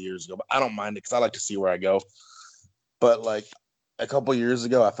this a couple years ago, but I don't mind it because I like to see where I go. But like a couple years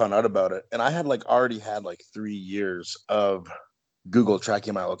ago, I found out about it, and I had like already had like 3 years of Google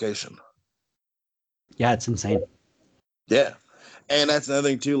tracking my location. Yeah, it's insane. Yeah, and that's another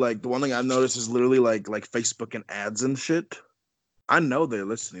thing too. Like the one thing I've noticed is literally like Facebook and ads and shit. I know they're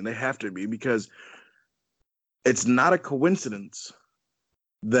listening. They have to be because it's not a coincidence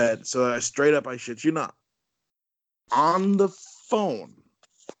that. So straight up, I shit you not. On the phone,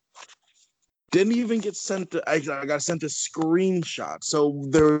 didn't even get sent. I got sent a screenshot, so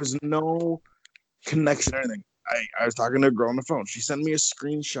there was no connection or anything. I was talking to a girl on the phone. She sent me a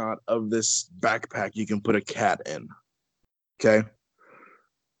screenshot of this backpack you can put a cat in. Okay.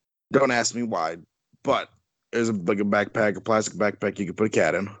 Don't ask me why, but there's like a backpack, a plastic backpack you can put a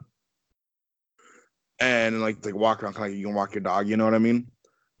cat in. And like walk around kind of like you can walk your dog, you know what I mean?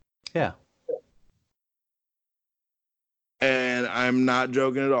 Yeah. And I'm not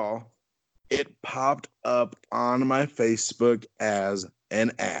joking at all. It popped up on my Facebook as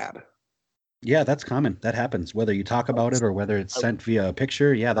an ad. Yeah, that's common. That happens. Whether you talk about it or whether it's sent via a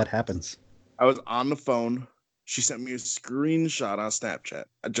picture, yeah, that happens. I was on the phone. She sent me a screenshot on Snapchat.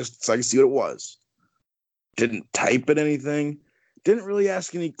 Just so I could see what it was. Didn't type it anything. Didn't really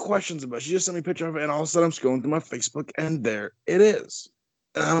ask any questions about it. She just sent me a picture of it, and all of a sudden I'm scrolling through my Facebook, and there it is.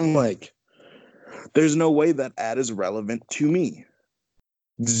 And I'm like, there's no way that ad is relevant to me.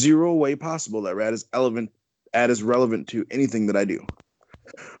 Zero way possible that ad is relevant to anything that I do.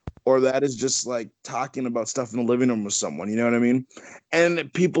 Or that is just like talking about stuff in the living room with someone, you know what I mean?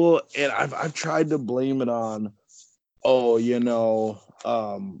 And people, and I've tried to blame it on, oh,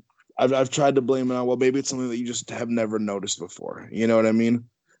 I've tried to blame it on, well, maybe it's something that you just have never noticed before, you know what I mean?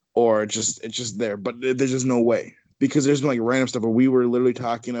 Or it's just there, but there's just no way because there's been like random stuff where we were literally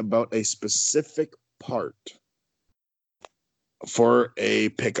talking about a specific part for a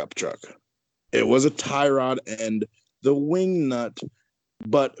pickup truck. It was a tie rod and the wing nut,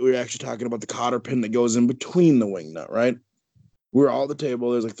 but we were actually talking about the cotter pin that goes in between the wing nut, right? We were all at the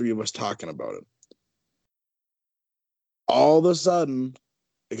table. There's like 3 of us talking about it. All of a sudden,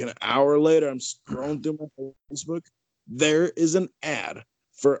 like an hour later, I'm scrolling through my Facebook. There is an ad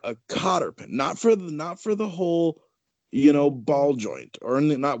for a cotter pin, not for the whole, ball joint or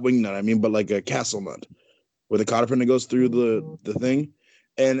not wing nut. I mean, but like a castle nut where the cotter pin that goes through the thing.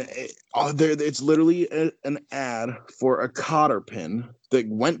 And it's literally an ad for a cotter pin that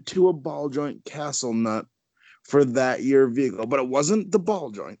went to a ball joint castle nut for that year vehicle. But it wasn't the ball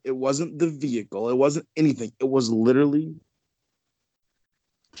joint. It wasn't the vehicle. It wasn't anything. It was literally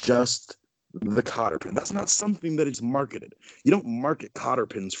just the cotter pin. That's not something that is marketed. You don't market cotter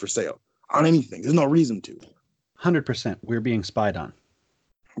pins for sale on anything. There's no reason to. 100%. We're being spied on.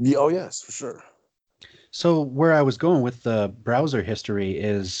 Yeah, oh, yes, for sure. So where I was going with the browser history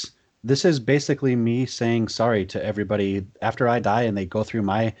is this is basically me saying sorry to everybody after I die and they go through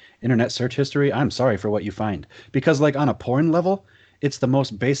my internet search history. I'm sorry for what you find. Because like on a porn level, it's the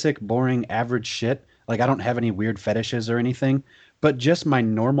most basic, boring, average shit. Like I don't have any weird fetishes or anything, but just my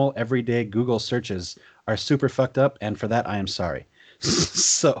normal everyday Google searches are super fucked up and for that I am sorry.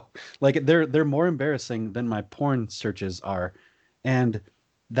 So, like they're more embarrassing than my porn searches are. And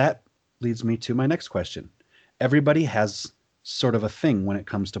that leads me to my next question. Everybody has sort of a thing when it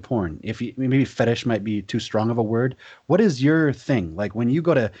comes to porn. If you, maybe fetish might be too strong of a word. What is your thing? Like when you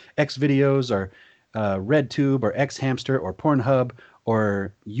go to X videos or RedTube or X Hamster or Pornhub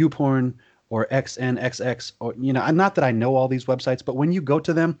or YouPorn or XNXX or not that I know all these websites, but when you go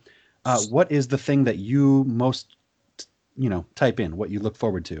to them, what is the thing that you most type in? What you look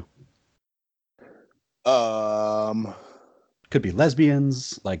forward to? Um, Could be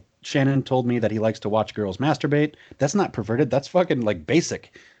lesbians. Like Shannon told me that he likes to watch girls masturbate. That's not perverted. That's fucking like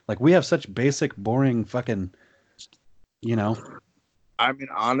basic. Like we have such basic, boring fucking, you know. I mean,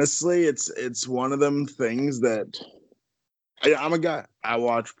 honestly, it's one of them things that I'm a guy. I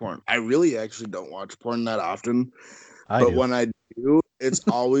watch porn. I really actually don't watch porn that often, I but do. when I do, it's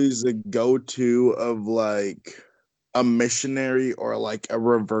always a go-to of like a missionary or like a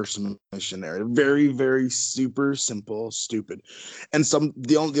reverse missionary. Very, very super simple, stupid. And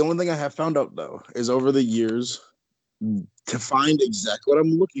the only thing I have found out though is over the years to find exactly what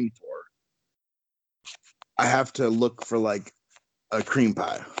I'm looking for, I have to look for like a cream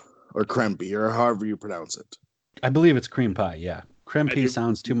pie or crempy or however you pronounce it. I believe it's cream pie. Yeah, creme I pie do.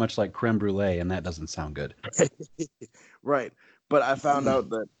 sounds too much like creme brulee, and that doesn't sound good. Right. But I found out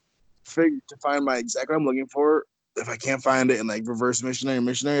that to find my exact what I'm looking for, if I can't find it in like reverse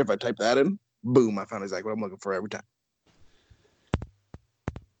missionary, if I type that in, boom, I found exactly what I'm looking for every time.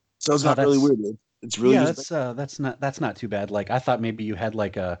 So it's Oh, not really that's weird. It's really yeah, just that's not too bad. Like I thought maybe you had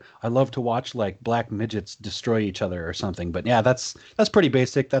like a I love to watch like black midgets destroy each other or something. But yeah, that's pretty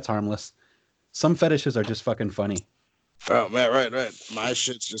basic. That's harmless. Some fetishes are just fucking funny. oh man, right. My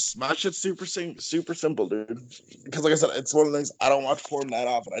shit's super simple, dude. Because like I said, it's one of the things I don't watch porn that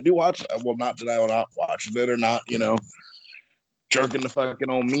often. I do watch. I will not deny I'm not watching it or not. Jerking the fucking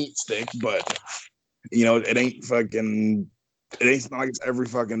old meat stick, but it ain't fucking. It ain't not like it's every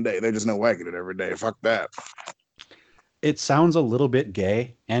fucking day. There's just no whacking it every day. Fuck that. It sounds a little bit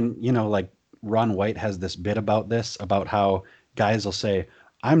gay, and like Ron White has this bit about this, about how guys will say,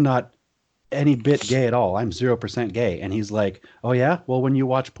 "I'm not any bit gay at all. I'm 0% gay." And he's like, "Oh yeah? Well, when you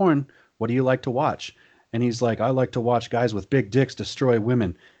watch porn, what do you like to watch?" And he's like, "I like to watch guys with big dicks destroy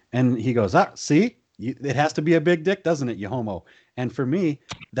women." And he goes, "Ah, see? It has to be a big dick, doesn't it, you homo?" And for me,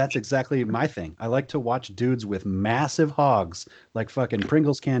 that's exactly my thing. I like to watch dudes with massive hogs, like fucking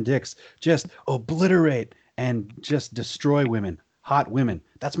Pringles can dicks, just obliterate and just destroy women, hot women.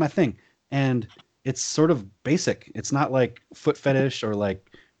 That's my thing. And it's sort of basic. It's not like foot fetish or like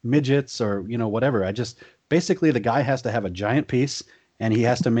midgets or whatever. I just basically the guy has to have a giant piece and he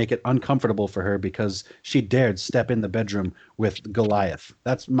has to make it uncomfortable for her because she dared step in the bedroom with Goliath.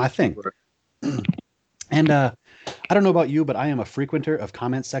 That's my thing. And I don't know about you, but I am a frequenter of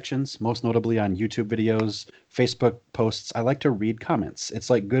comment sections, most notably on YouTube videos, Facebook posts. I like to read comments. It's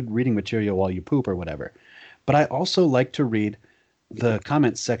like good reading material while you poop or whatever. But I also like to read the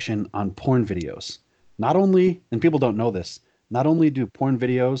comments section on porn videos. Not only, and people don't know this, not only do porn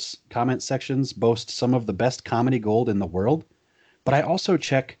videos comment sections boast some of the best comedy gold in the world, but I also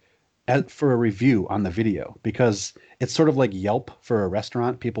check for a review on the video because it's sort of like Yelp for a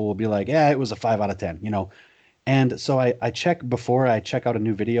restaurant. People will be like, yeah, it was a 5 out of 10. And so I check before I check out a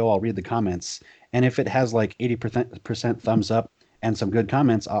new video, I'll read the comments. And if it has like 80% thumbs up and some good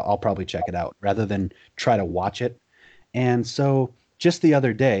comments, I'll probably check it out rather than try to watch it. And so just the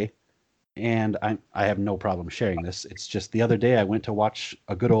other day, and I have no problem sharing this. It's just the other day I went to watch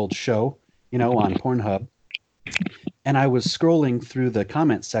a good old show, on Pornhub, and I was scrolling through the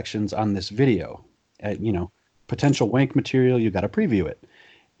comment sections on this video. Potential wank material, you got to preview it.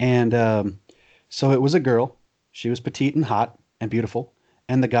 And so it was a girl. She was petite and hot and beautiful,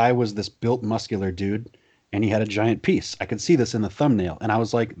 and the guy was this built, muscular dude, and he had a giant piece. I could see this in the thumbnail, and I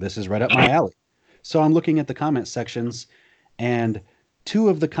was like, "This is right up my alley." So I'm looking at the comment sections, and two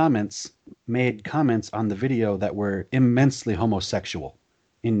of the comments made comments on the video that were immensely homosexual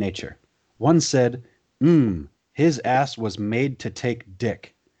in nature. One said, "Mmm, His ass was made to take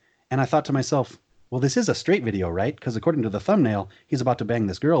dick. And I thought to myself, well, this is a straight video, right? Because according to the thumbnail, he's about to bang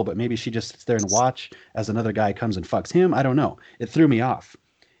this girl, but maybe she just sits there and watch as another guy comes and fucks him. I don't know. It threw me off.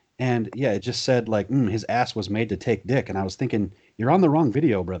 And yeah, it just said like, his ass was made to take dick. And I was thinking, you're on the wrong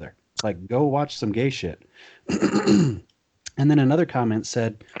video, brother. Like, go watch some gay shit. And then another comment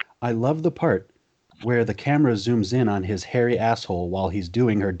said, I love the part where the camera zooms in on his hairy asshole while he's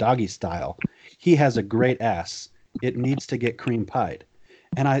doing her doggy style. He has a great ass. It needs to get cream pied.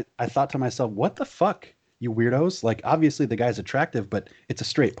 And I thought to myself, what the fuck, you weirdos? Like, obviously the guy's attractive, but it's a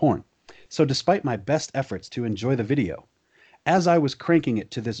straight porn. So despite my best efforts to enjoy the video, as I was cranking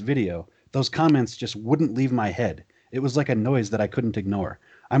it to this video, those comments just wouldn't leave my head. It was like a noise that I couldn't ignore.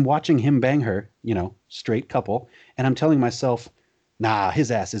 I'm watching him bang her, straight couple, and I'm telling myself, nah,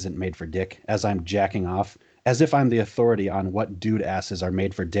 his ass isn't made for dick, as I'm jacking off, as if I'm the authority on what dude asses are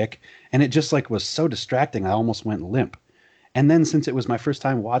made for dick. And it just like was so distracting, I almost went limp. And then since it was my first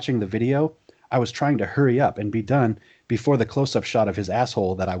time watching the video, I was trying to hurry up and be done before the close-up shot of his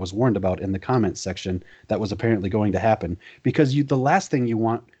asshole that I was warned about in the comments section that was apparently going to happen. Because the last thing you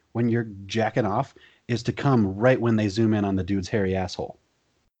want when you're jacking off is to come right when they zoom in on the dude's hairy asshole.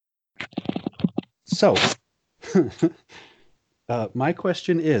 So, my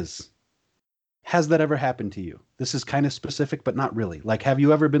question is, has that ever happened to you? This is kind of specific, but not really. Like, have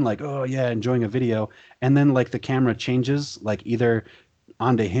you ever been like, oh yeah, enjoying a video, and then like the camera changes, like either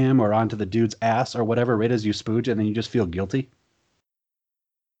onto him or onto the dude's ass or whatever, right as you spooge, and then you just feel guilty?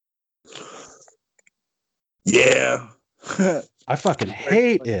 Yeah. I fucking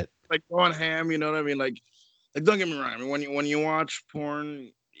hate it. Like going ham, you know what I mean? Like don't get me wrong. I mean, when you watch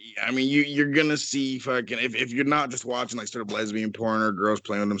porn, I mean, you're gonna see fucking if you're not just watching like sort of lesbian porn or girls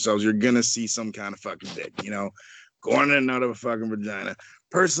playing with themselves, you're gonna see some kind of fucking dick, going in and out of a fucking vagina.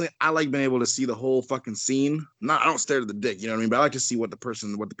 Personally, I like being able to see the whole fucking scene. I don't stare at the dick, you know what I mean? But I like to see what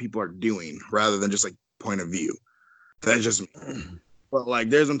the people are doing rather than just like point of view. That's just, but like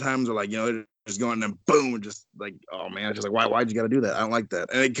there's some times where like just going and boom, and just like, oh man, it's just like why'd you got to do that? I don't like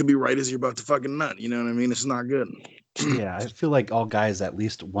that, and it could be right as you're about to fucking nut. You know what I mean? It's not good. Yeah, I feel like all guys at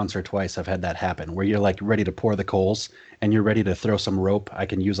least once or twice have had that happen where you're like ready to pour the coals and you're ready to throw some rope. I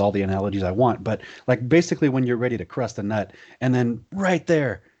can use all the analogies I want, but like basically when you're ready to crust a nut and then right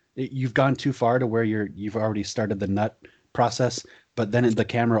there you've gone too far to where you've already started the nut process, but then the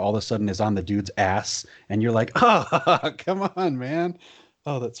camera all of a sudden is on the dude's ass and you're like, "Oh, come on, man."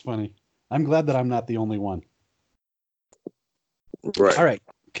 Oh, that's funny. I'm glad that I'm not the only one. Right. All right,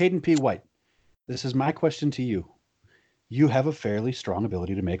 Caden P. White. This is my question to you. You have a fairly strong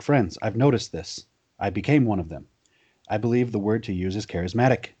ability to make friends. I've noticed this. I became one of them. I believe the word to use is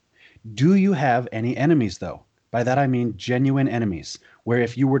charismatic. Do you have any enemies, though? By that I mean genuine enemies, where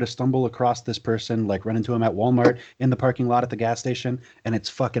if you were to stumble across this person, like run into him at Walmart, in the parking lot at the gas station, and it's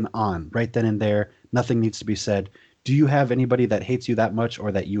fucking on, right then and there, nothing needs to be said. Do you have anybody that hates you that much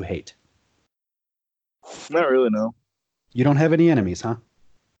or that you hate? Not really, no. You don't have any enemies, huh?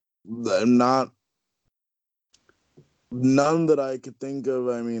 Not none that I could think of.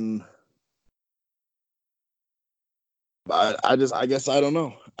 I mean, I guess I don't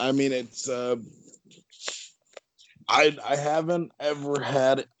know. I mean, it's I haven't ever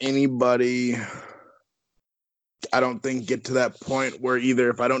had anybody, I don't think, get to that point where either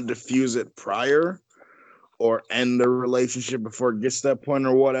if I don't diffuse it prior or end the relationship before it gets to that point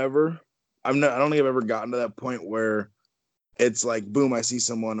or whatever. I don't think I've ever gotten to that point where it's like, boom, I see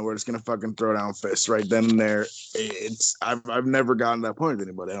someone and we're just gonna fucking throw down fists right then and there. I've never gotten to that point with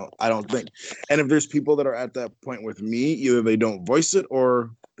anybody. I don't think. And if there's people that are at that point with me, either they don't voice it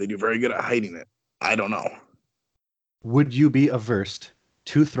or they do very good at hiding it. I don't know. Would you be averse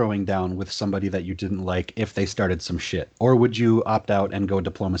to throwing down with somebody that you didn't like if they started some shit? Or would you opt out and go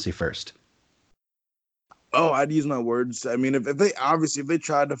diplomacy first? Oh, I'd use my words. I mean, if they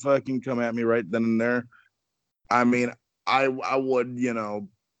tried to fucking come at me right then and there, I mean, I would,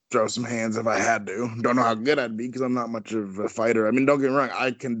 throw some hands if I had to. Don't know how good I'd be because I'm not much of a fighter. I mean, don't get me wrong,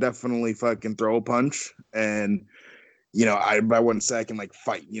 I can definitely fucking throw a punch and I wouldn't say I can like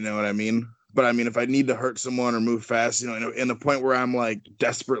fight, you know what I mean? But I mean, if I need to hurt someone or move fast, in a point where I'm like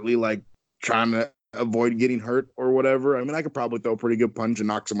desperately like trying to avoid getting hurt or whatever, I mean, I could probably throw a pretty good punch and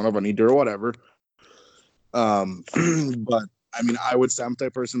knock someone off if I need to or whatever. But I mean, I would say I'm the type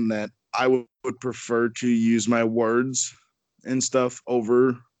of person that I would prefer to use my words and stuff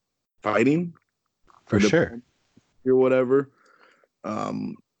over fighting For sure. or whatever.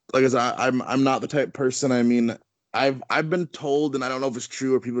 Like I said, I'm not the type of person. I mean, I've been told, and I don't know if it's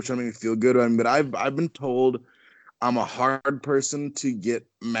true or people are trying to make me feel good. But I've been told I'm a hard person to get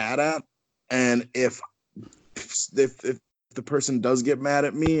mad at, and if if the person does get mad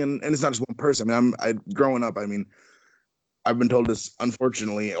at me, and it's not just one person. I mean, growing up, I mean, I've been told this,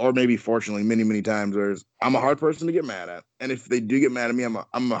 unfortunately, or maybe fortunately, many times, where I'm a hard person to get mad at, and if they do get mad at me,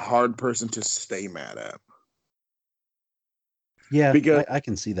 I'm a hard person to stay mad at. Yeah, Because I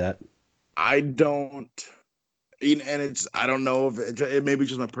can see that. I don't, and it's I don't know if it may be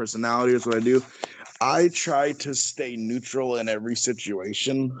just my personality. It's what I do. I try to stay neutral in every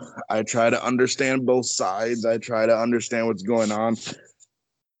situation. I try to understand both sides. I try to understand what's going on.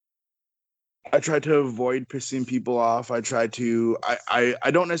 I try to avoid pissing people off. I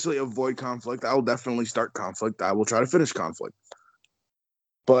don't necessarily avoid conflict. I will definitely start conflict. I will try to finish conflict.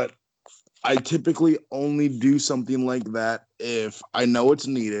 But I typically only do something like that if I know it's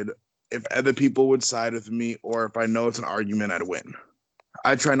needed, if other people would side with me, or if I know it's an argument I'd win.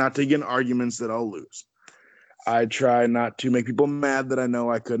 I try not to get in arguments that I'll lose. I try not to make people mad that I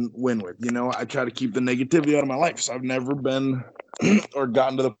know I couldn't win with. I try to keep the negativity out of my life. So I've never been or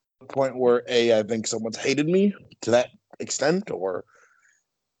gotten to the point where I think someone's hated me to that extent, or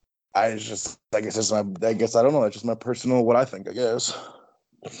I just I guess it's my I guess I don't know. It's just my personal what I think. I guess.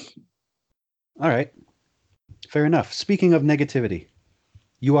 All right, fair enough. Speaking of negativity,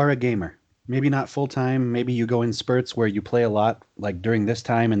 you are a gamer. Maybe not full time. Maybe you go in spurts where you play a lot, like during this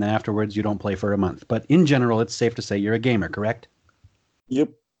time, and then afterwards you don't play for a month. But in general, it's safe to say you're a gamer, correct? Yep.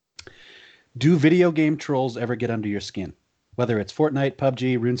 Do video game trolls ever get under your skin? Whether it's Fortnite,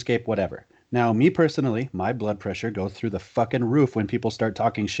 PUBG, RuneScape, whatever. Now, me personally, my blood pressure goes through the fucking roof when people start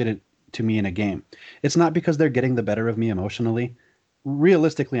talking shit to me in a game. It's not because they're getting the better of me emotionally.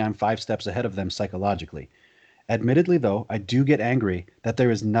 Realistically, I'm 5 steps ahead of them psychologically. Admittedly, though, I do get angry that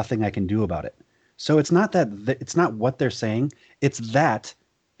there is nothing I can do about it. So it's not it's not what they're saying. It's that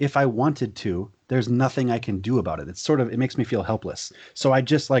if I wanted to, there's nothing I can do about it. It's sort of it makes me feel helpless. So I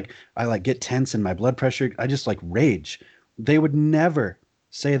like get tense and my blood pressure. I just like rage. They would never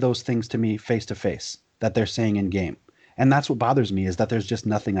say those things to me face to face that they're saying in game. And that's what bothers me is that there's just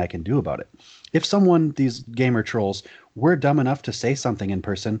nothing I can do about it. If someone, these gamer trolls, were dumb enough to say something in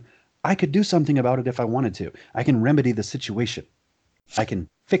person, I could do something about it if I wanted to. I can remedy the situation. I can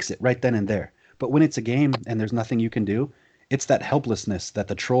fix it right then and there. But when it's a game and there's nothing you can do, it's that helplessness that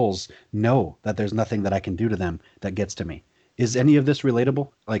the trolls know that there's nothing that I can do to them that gets to me. Is any of this relatable?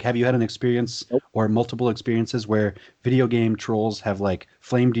 Like, have you had an experience Nope. or multiple experiences where video game trolls have like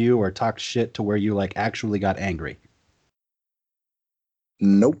flamed you or talked shit to where you like actually got angry?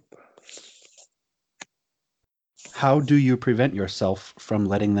 Nope. How do you prevent yourself from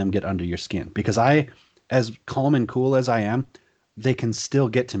letting them get under your skin? Because as calm and cool as I am, they can still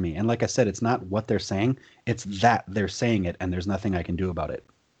get to me. And like I said, it's not what they're saying, it's that they're saying it and there's nothing I can do about it.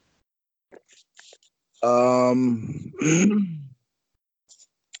 Um.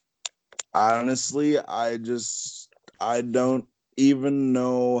 Honestly, I don't even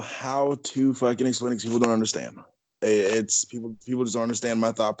know how to fucking explain it 'cause people don't understand. It's people just don't understand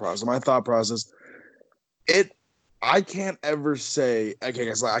my thought process. My thought process, it I can't ever say okay,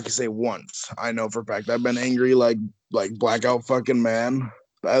 guess I can say once. I know for a fact I've been angry like blackout fucking man.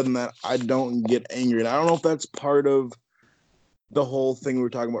 But other than that, I don't get angry. And I don't know if that's part of the whole thing we were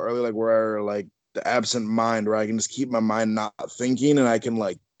talking about earlier, like where like the absent mind, where I can just keep my mind not thinking and I can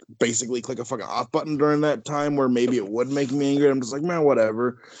like basically click a fucking off button during that time where maybe it would make me angry. I'm just like, man,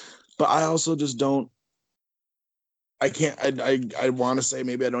 whatever. But I also just don't. I can't. I want to say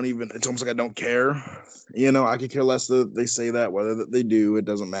maybe I don't even. It's almost like I don't care. I could care less that they say that. Whether that they do, it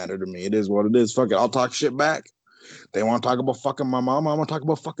doesn't matter to me. It is what it is. Fuck it. I'll talk shit back. They want to talk about fucking my mom. I'm gonna talk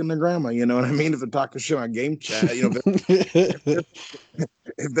about fucking their grandma. You know what I mean? If they're talking shit on game chat,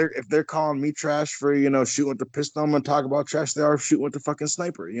 if they're calling me trash for shooting with the pistol, I'm gonna talk about trash they are shooting with the fucking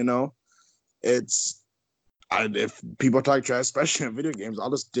sniper. It's if people talk trash, especially in video games,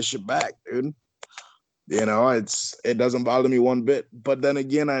 I'll just dish it back, dude. It doesn't bother me one bit. But then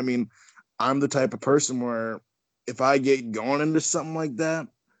again, I mean, I'm the type of person where if I get going into something like that,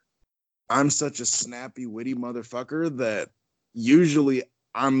 I'm such a snappy, witty motherfucker that usually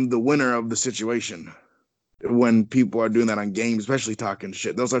I'm the winner of the situation when people are doing that on games, especially talking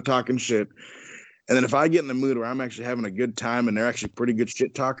shit. They'll start talking shit. And then if I get in the mood where I'm actually having a good time and they're actually pretty good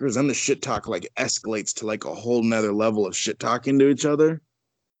shit talkers, then the shit talk like escalates to like a whole nother level of shit talking to each other.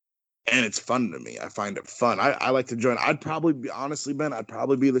 And it's fun to me. I find it fun. I like to join. I'd probably be honestly, Ben, I'd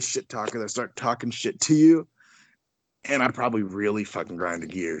probably be the shit talker that start talking shit to you. And I'd probably really fucking grind the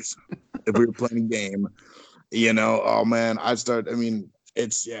gears if we were playing a game. Oh man, I mean,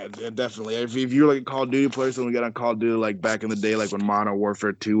 it's definitely. If you're like a Call of Duty player, so we got on Call of Duty like back in the day, like when Modern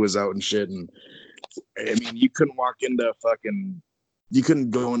Warfare 2 was out and shit, and I mean, you couldn't go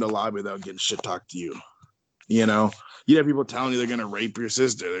into a lobby without getting shit talked to you. You know, you have people telling you they're gonna rape your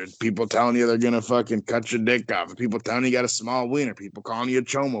sister. There's people telling you they're gonna fucking cut your dick off. People telling you got a small wiener. People calling you a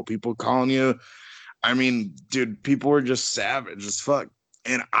chomo. People calling you. I mean, dude, people were just savage as fuck.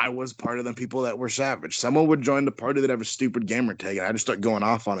 And I was part of the people that were savage. Someone would join the party that have a stupid gamer tag, and I just start going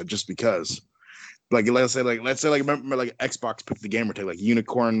off on it just because. Like let's say remember like Xbox picked the gamer tag, like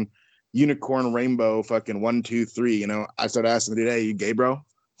unicorn rainbow fucking 1 2 3. You know, I started asking the dude, hey, you gay, bro?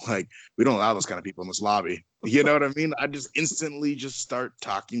 Like, we don't allow those kind of people in this lobby. You know what I mean? I just instantly just start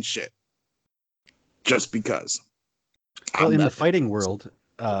talking shit just because. Well, in the fighting world,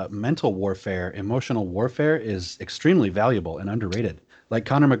 mental warfare, emotional warfare is extremely valuable and underrated. Like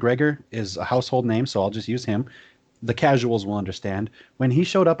Conor McGregor is a household name, so I'll just use him. The casuals will understand. When he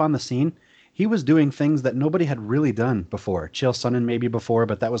showed up on the scene, he was doing things that nobody had really done before. Chael Sonnen maybe before,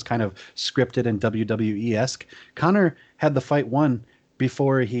 but that was kind of scripted and WWE-esque. Conor had the fight won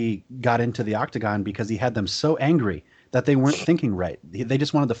before he got into the octagon because he had them so angry that they weren't thinking right. They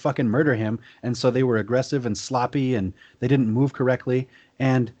just wanted to fucking murder him, and so they were aggressive and sloppy, and they didn't move correctly.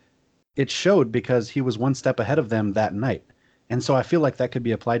 And it showed because he was one step ahead of them that night. And so I feel like that could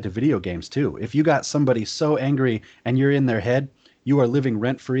be applied to video games too. If you got somebody so angry and you're in their head, you are living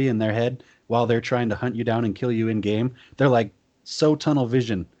rent free in their head while they're trying to hunt you down and kill you in game. They're like so tunnel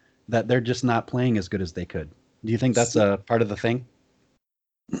vision that they're just not playing as good as they could. Do you think that's a part of the thing?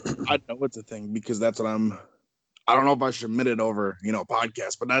 I know it's a thing because that's what I don't know if I should admit it over,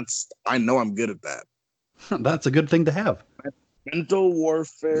 podcast, but I know I'm good at that. That's a good thing to have. Mental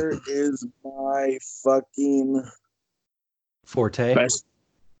warfare is my fucking forte. Best.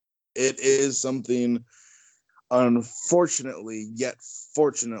 It is something, unfortunately, yet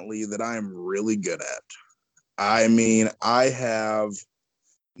fortunately, that I am really good at. I mean, I have,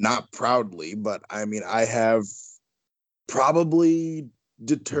 not proudly, but I mean, I have probably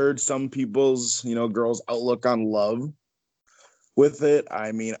deterred some people's, girls' outlook on love with it.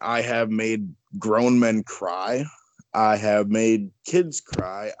 I mean, I have made grown men cry. I have made kids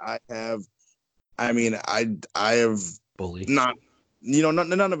cry. I mean, I have Bully. not,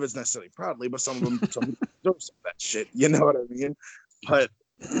 none of it's necessarily proudly, but some of them, some that shit. You know what I mean? But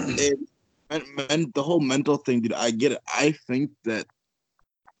the whole mental thing, dude, I get it. I think that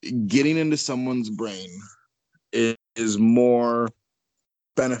getting into someone's brain is more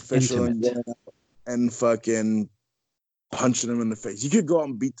beneficial than going out and fucking punching them in the face. You could go out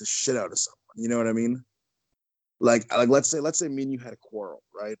and beat the shit out of someone. You know what I mean? Like let's say me and you had a quarrel,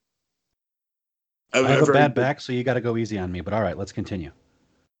 right? I have a bad back, so you got to go easy on me. But all right, let's continue.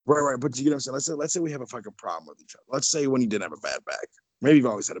 Right. But you know what I'm saying? Let's say we have a fucking problem with each other. Let's say when you didn't have a bad back. Maybe you've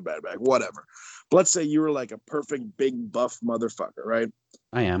always had a bad back, whatever. But let's say you were like a perfect big buff motherfucker, right?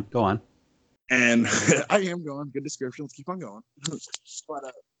 I am. Go on. And I am going. Good description. Let's keep on going. But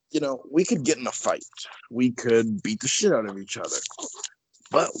we could get in a fight. We could beat the shit out of each other.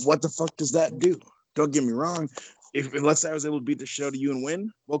 But what the fuck does that do? Don't get me wrong. If let's say I was able to beat the shit out of you and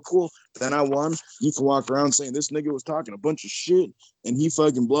win, well, cool. Then I won. You can walk around saying this nigga was talking a bunch of shit and he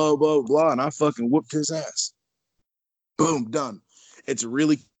fucking blah, blah, blah, and I fucking whooped his ass. Boom, done. It's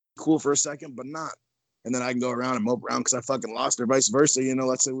really cool for a second, but not. And then I can go around and mope around because I fucking lost or vice versa.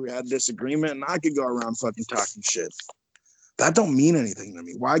 Let's say we had a disagreement and I could go around fucking talking shit. That don't mean anything to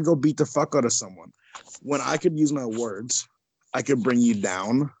me. Why go beat the fuck out of someone when I could use my words? I could bring you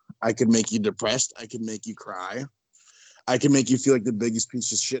down. I could make you depressed. I could make you cry. I can make you feel like the biggest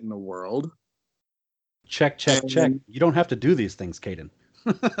piece of shit in the world. Check. You don't have to do these things, Kadin.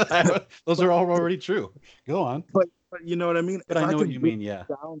 Those are all already true. Go on. But you know what I mean? But I know what you mean, yeah.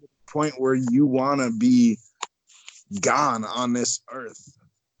 Down to the point where you want to be gone on this earth.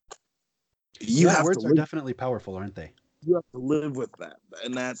 Words are definitely powerful, aren't they? You have to live with that.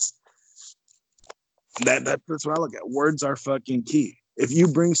 And that's what I look at. Words are fucking key. If you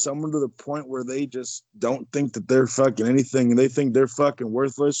bring someone to the point where they just don't think that they're fucking anything and they think they're fucking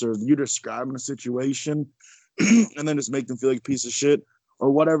worthless, or you describing a situation and then just make them feel like a piece of shit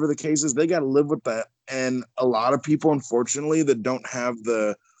or whatever the case is, they got to live with that. And a lot of people, unfortunately, that don't have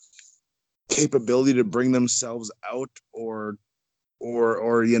the capability to bring themselves out or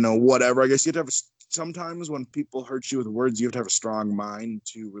whatever. I guess you have to have sometimes when people hurt you with words, you have to have a strong mind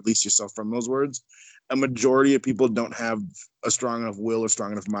to release yourself from those words. A majority of people don't have a strong enough will or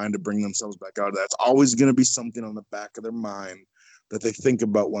strong enough mind to bring themselves back out of that. It's always going to be something on the back of their mind that they think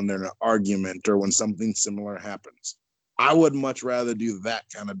about when they're in an argument or when something similar happens. I would much rather do that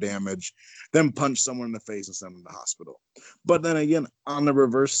kind of damage than punch someone in the face and send them to the hospital. But then again, on the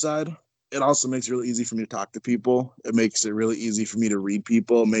reverse side, it also makes it really easy for me to talk to people. It makes it really easy for me to read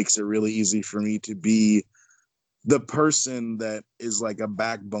people. It makes it really easy for me to be the person that is like a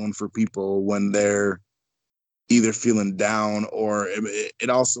backbone for people when they're either feeling down or it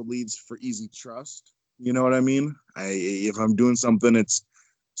also leads for easy trust. You know what I mean? If I'm doing something, it's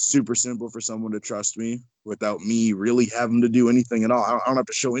super simple for someone to trust me without me really having to do anything at all. I don't have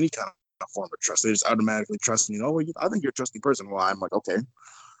to show any kind of form of trust. They just automatically trust me. Oh, I think you're a trusting person. Well, I'm like, okay,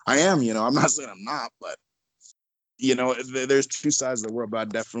 I am. I'm not saying I'm not, but there's two sides of the world. But I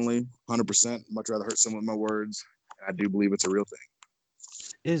definitely 100% much rather hurt someone with my words. I do believe it's a real thing.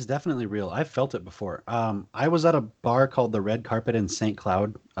 It is definitely real. I've felt it before. I was at a bar called the Red Carpet in St.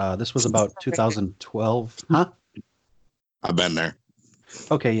 Cloud. This was about 2012. Huh? I've been there.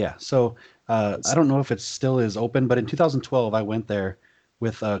 Okay, yeah. So I don't know if it still is open, but in 2012, I went there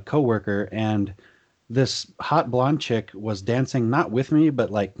with a coworker, and this hot blonde chick was dancing not with me,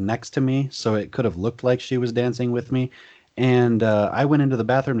 but like next to me, so it could have looked like she was dancing with me. And I went into the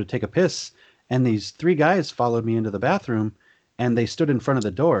bathroom to take a piss, and these three guys followed me into the bathroom, and they stood in front of the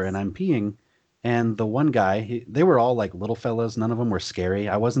door, and I'm peeing. And the one guy, they were all like little fellas. None of them were scary.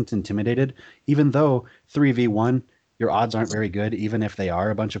 I wasn't intimidated, even though 3v1, your odds aren't very good, even if they are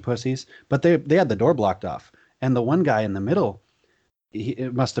a bunch of pussies. But they had the door blocked off. And the one guy in the middle,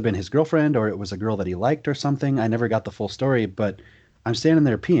 it must have been his girlfriend or it was a girl that he liked or something. I never got the full story, but I'm standing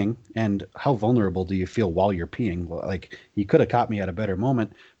there peeing, and how vulnerable do you feel while you're peeing? Well, like he could have caught me at a better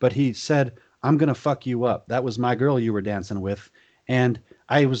moment, but he said, "I'm gonna fuck you up. That was my girl you were dancing with." And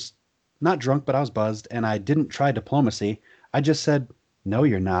I was not drunk, but I was buzzed, and I didn't try diplomacy. I just said, "No,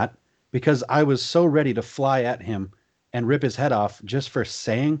 you're not," because I was so ready to fly at him and rip his head off just for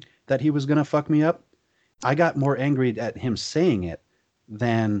saying that he was gonna fuck me up. I got more angry at him saying it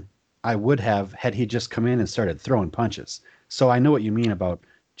than I would have had he just come in and started throwing punches. So I know what you mean about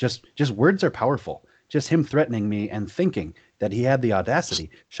just words are powerful. Just him threatening me and thinking that he had the audacity,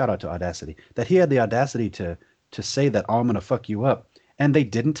 shout out to audacity, that he had the audacity to say that, "Oh, I'm gonna fuck you up." And they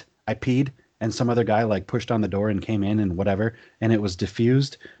didn't. I peed and some other guy like pushed on the door and came in and whatever, and it was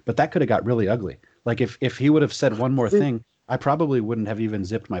diffused. But that could have got really ugly. Like if he would have said one more thing, I probably wouldn't have even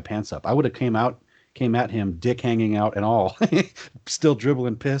zipped my pants up. I would have came at him, dick hanging out and all, still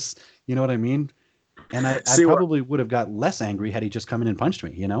dribbling piss. You know what I mean? And I See what? probably would have got less angry had he just come in and punched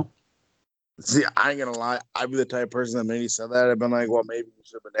me, you know? See, I ain't gonna lie. I'd be the type of person that maybe said that. I'd been like, well, maybe you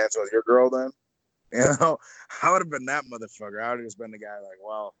should have been dancing with your girl then. I would have been that motherfucker. I would have just been the guy like,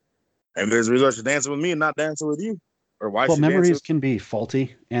 well, maybe there's a reason why she's dancing with me and not dancing with you, or why Well, she dancing memories with can be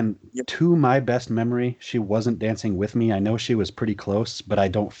faulty. And you. to my best memory, she wasn't dancing with me. I know she was pretty close, but I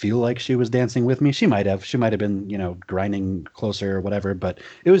don't feel like she was dancing with me. She might have. She might have been, grinding closer or whatever. But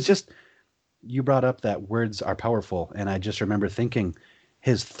it was just, you brought up that words are powerful. And I just remember thinking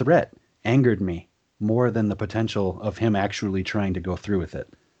his threat angered me more than the potential of him actually trying to go through with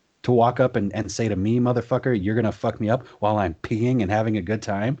it. To walk up and say to me, "Motherfucker, you're going to fuck me up while I'm peeing and having a good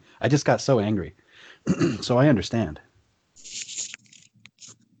time." I just got so angry. So I understand.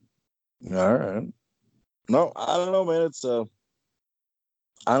 All right. No, I don't know, man.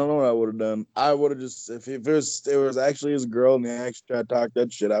 I don't know what I would have done. I would have just if it was actually his girl and they actually tried to talk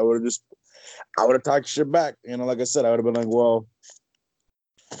that shit, I would have talked shit back. Like I said, I would have been like, well,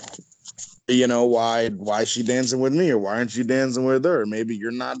 why is she dancing with me, or why aren't you dancing with her? Maybe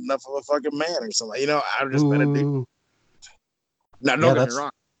you're not enough of a fucking man or something. I'd have just been a dude. Ooh. Now, Yeah, don't get me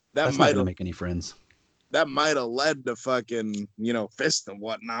wrong. That that's not might gonna have make any friends. led to fucking fist and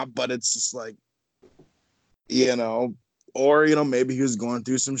whatnot, but it's just like you know, or maybe he was going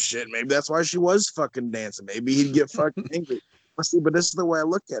through some shit. Maybe that's why she was fucking dancing. Maybe he'd get fucking angry. But this is the way I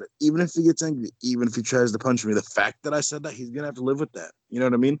look at it. Even if he gets angry, even if he tries to punch me, the fact that I said that, he's gonna have to live with that. You know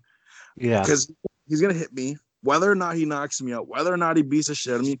what I mean? Yeah. Because he's gonna hit me, whether or not he knocks me out, whether or not he beats the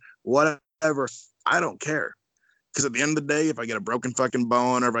shit out of me, whatever. I don't care. Because at the end of the day, if I get a broken fucking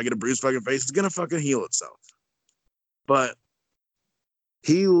bone or if I get a bruised fucking face, it's gonna fucking heal itself. But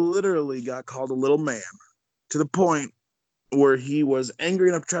he literally got called a little man to the point where he was angry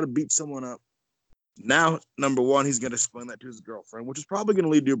enough to try to beat someone up. Now, number one, he's going to explain that to his girlfriend, which is probably going to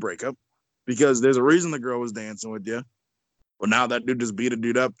lead to a breakup because there's a reason the girl was dancing with you. Well, now that dude just beat a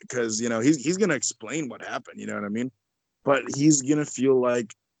dude up because, he's going to explain what happened. You know what I mean? But he's going to feel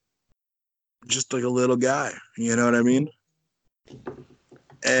like just like a little guy. You know what I mean?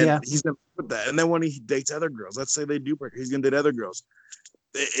 And Yeah. he's going to put that. And then when he dates other girls, let's say they do break, he's going to date other girls.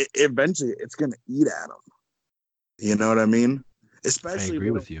 Eventually, it's going to eat at him. You know what I mean? I Especially if agree they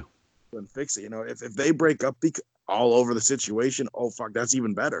don't with you. and fix it. If they break up all over the situation, oh fuck, that's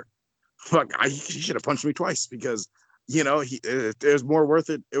even better. Fuck, he should have punched me twice because it was more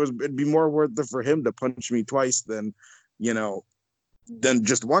worth it. It'd be more worth it for him to punch me twice you know than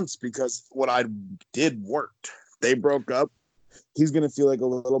just once because what I did worked. They broke up. He's gonna feel like a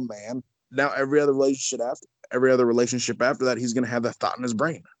little man. Now every other relationship every other relationship after that, he's gonna have that thought in his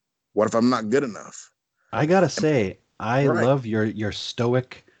brain. What if I'm not good enough? I gotta say, I Right. love your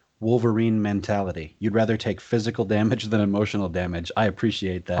stoic Wolverine mentality. You'd rather take physical damage than emotional damage. I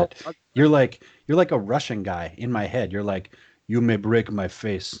appreciate that. You're like a Russian guy in my head. You're like, you may break my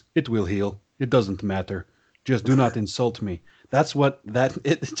face. It will heal. It doesn't matter. Just do not insult me. That's what that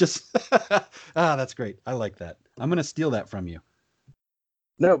it just that's great. I like that. I'm gonna steal that from you.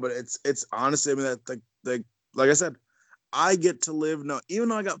 No, but it's honestly, I mean, that like I said, I get to live no, even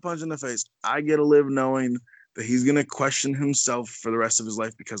though I got punched in the face, I get to live knowing that he's gonna question himself for the rest of his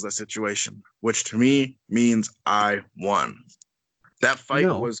life because of that situation, which to me means I won. That fight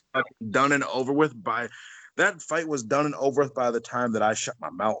No, was done and over with by that fight was done and over with by the time that I shut my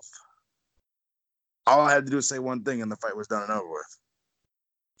mouth. All I had to do was say one thing, and the fight was done and over with.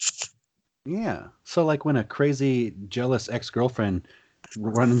 yeah. So like when a crazy jealous ex-girlfriend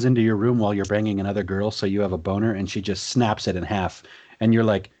runs into your room while you're banging another girl, so you have a boner, and she just snaps it in half, and you're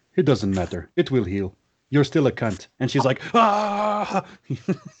like, "It doesn't matter. It will heal. You're still a cunt." And she's like, "Ah."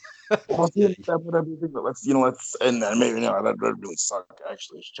 Well, see, that would everything, but let's, and then maybe that would really suck.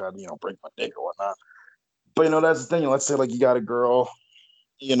 Actually, she tried to break my dick or whatnot. But that's the thing. Let's say like you got a girl,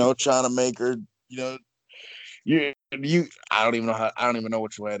 trying to make her, you. I don't even know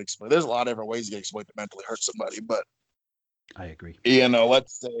which way I'd explain. There's a lot of different ways you can exploit to mentally hurt somebody, but I agree.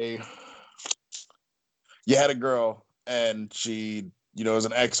 let's say you had a girl and she, was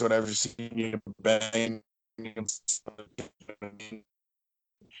an ex or whatever. She seen you bang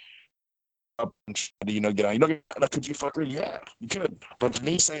up and get on. Could you fuck her? Yeah, you could. But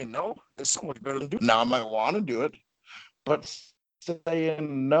me saying no is so much better than do. Now I might want to do it, but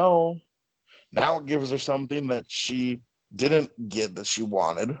saying no now it gives her something that she didn't get that she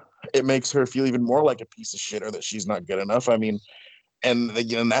wanted. It makes her feel even more like a piece of shit or that she's not good enough. I mean, and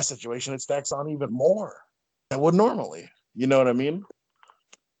again, in that situation, it stacks on even more than would normally. You know what I mean?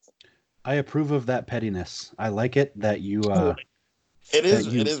 I approve of that pettiness. I like it that you It that is.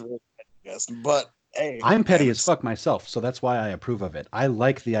 It you is really, yes, but hey, I'm man, petty as fuck myself, so that's why I approve of it. I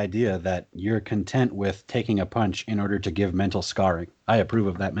like the idea that you're content with taking a punch in order to give mental scarring. I approve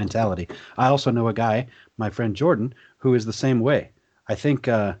of that mentality. I also know a guy, my friend Jordan, who is the same way. I think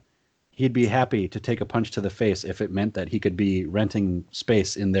he'd be happy to take a punch to the face if it meant that he could be renting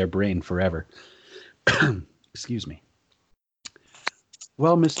space in their brain forever. Excuse me.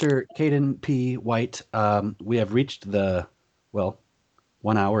 Well, Mr. Caden P. White, we have reached the, well,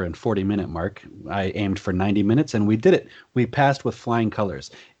 1 hour and 40-minute mark. I aimed for 90 minutes and we did it. We passed with flying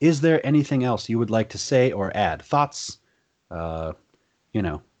colors. Is there anything else you would like to say or add? Thoughts? Uh, you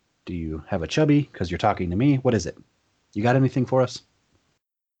know, do you have a chubby because you're talking to me? What is it? You got anything for us?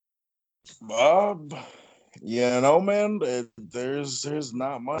 Bob. Man, there's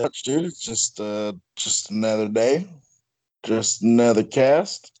not much, dude. It's just another day, just another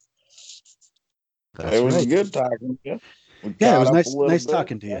cast. It That's was right. good talking to you. We Yeah, it caught was up a nice little nice bit.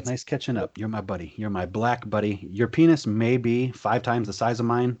 talking to you. Nice catching up. You're my buddy. You're my black buddy. Your penis may be 5 times the size of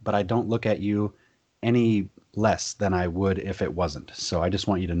mine, but I don't look at you any less than I would if it wasn't. So I just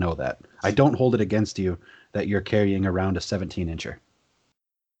want you to know that. I don't hold it against you that you're carrying around a 17-incher.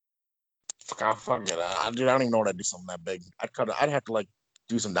 Fuck it. Dude, I don't even know what I'd do something that big. I'd have to like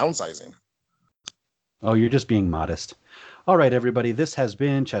do some downsizing. Oh, you're just being modest. All right, everybody. This has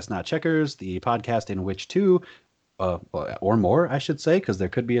been Chestnut Checkers, the podcast in which two, or more, I should say, because there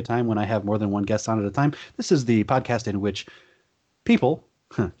could be a time when I have more than one guest on at a time. This is the podcast in which people,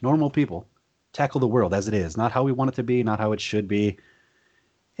 normal people, tackle the world as it is, not how we want it to be, not how it should be,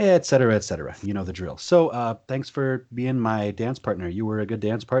 et cetera, et cetera. You know the drill. So, thanks for being my dance partner. You were a good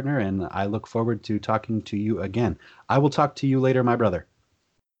dance partner, and I look forward to talking to you again. I will talk to you later, my brother.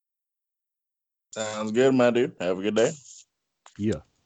 Sounds good, my dude. Have a good day. Yeah.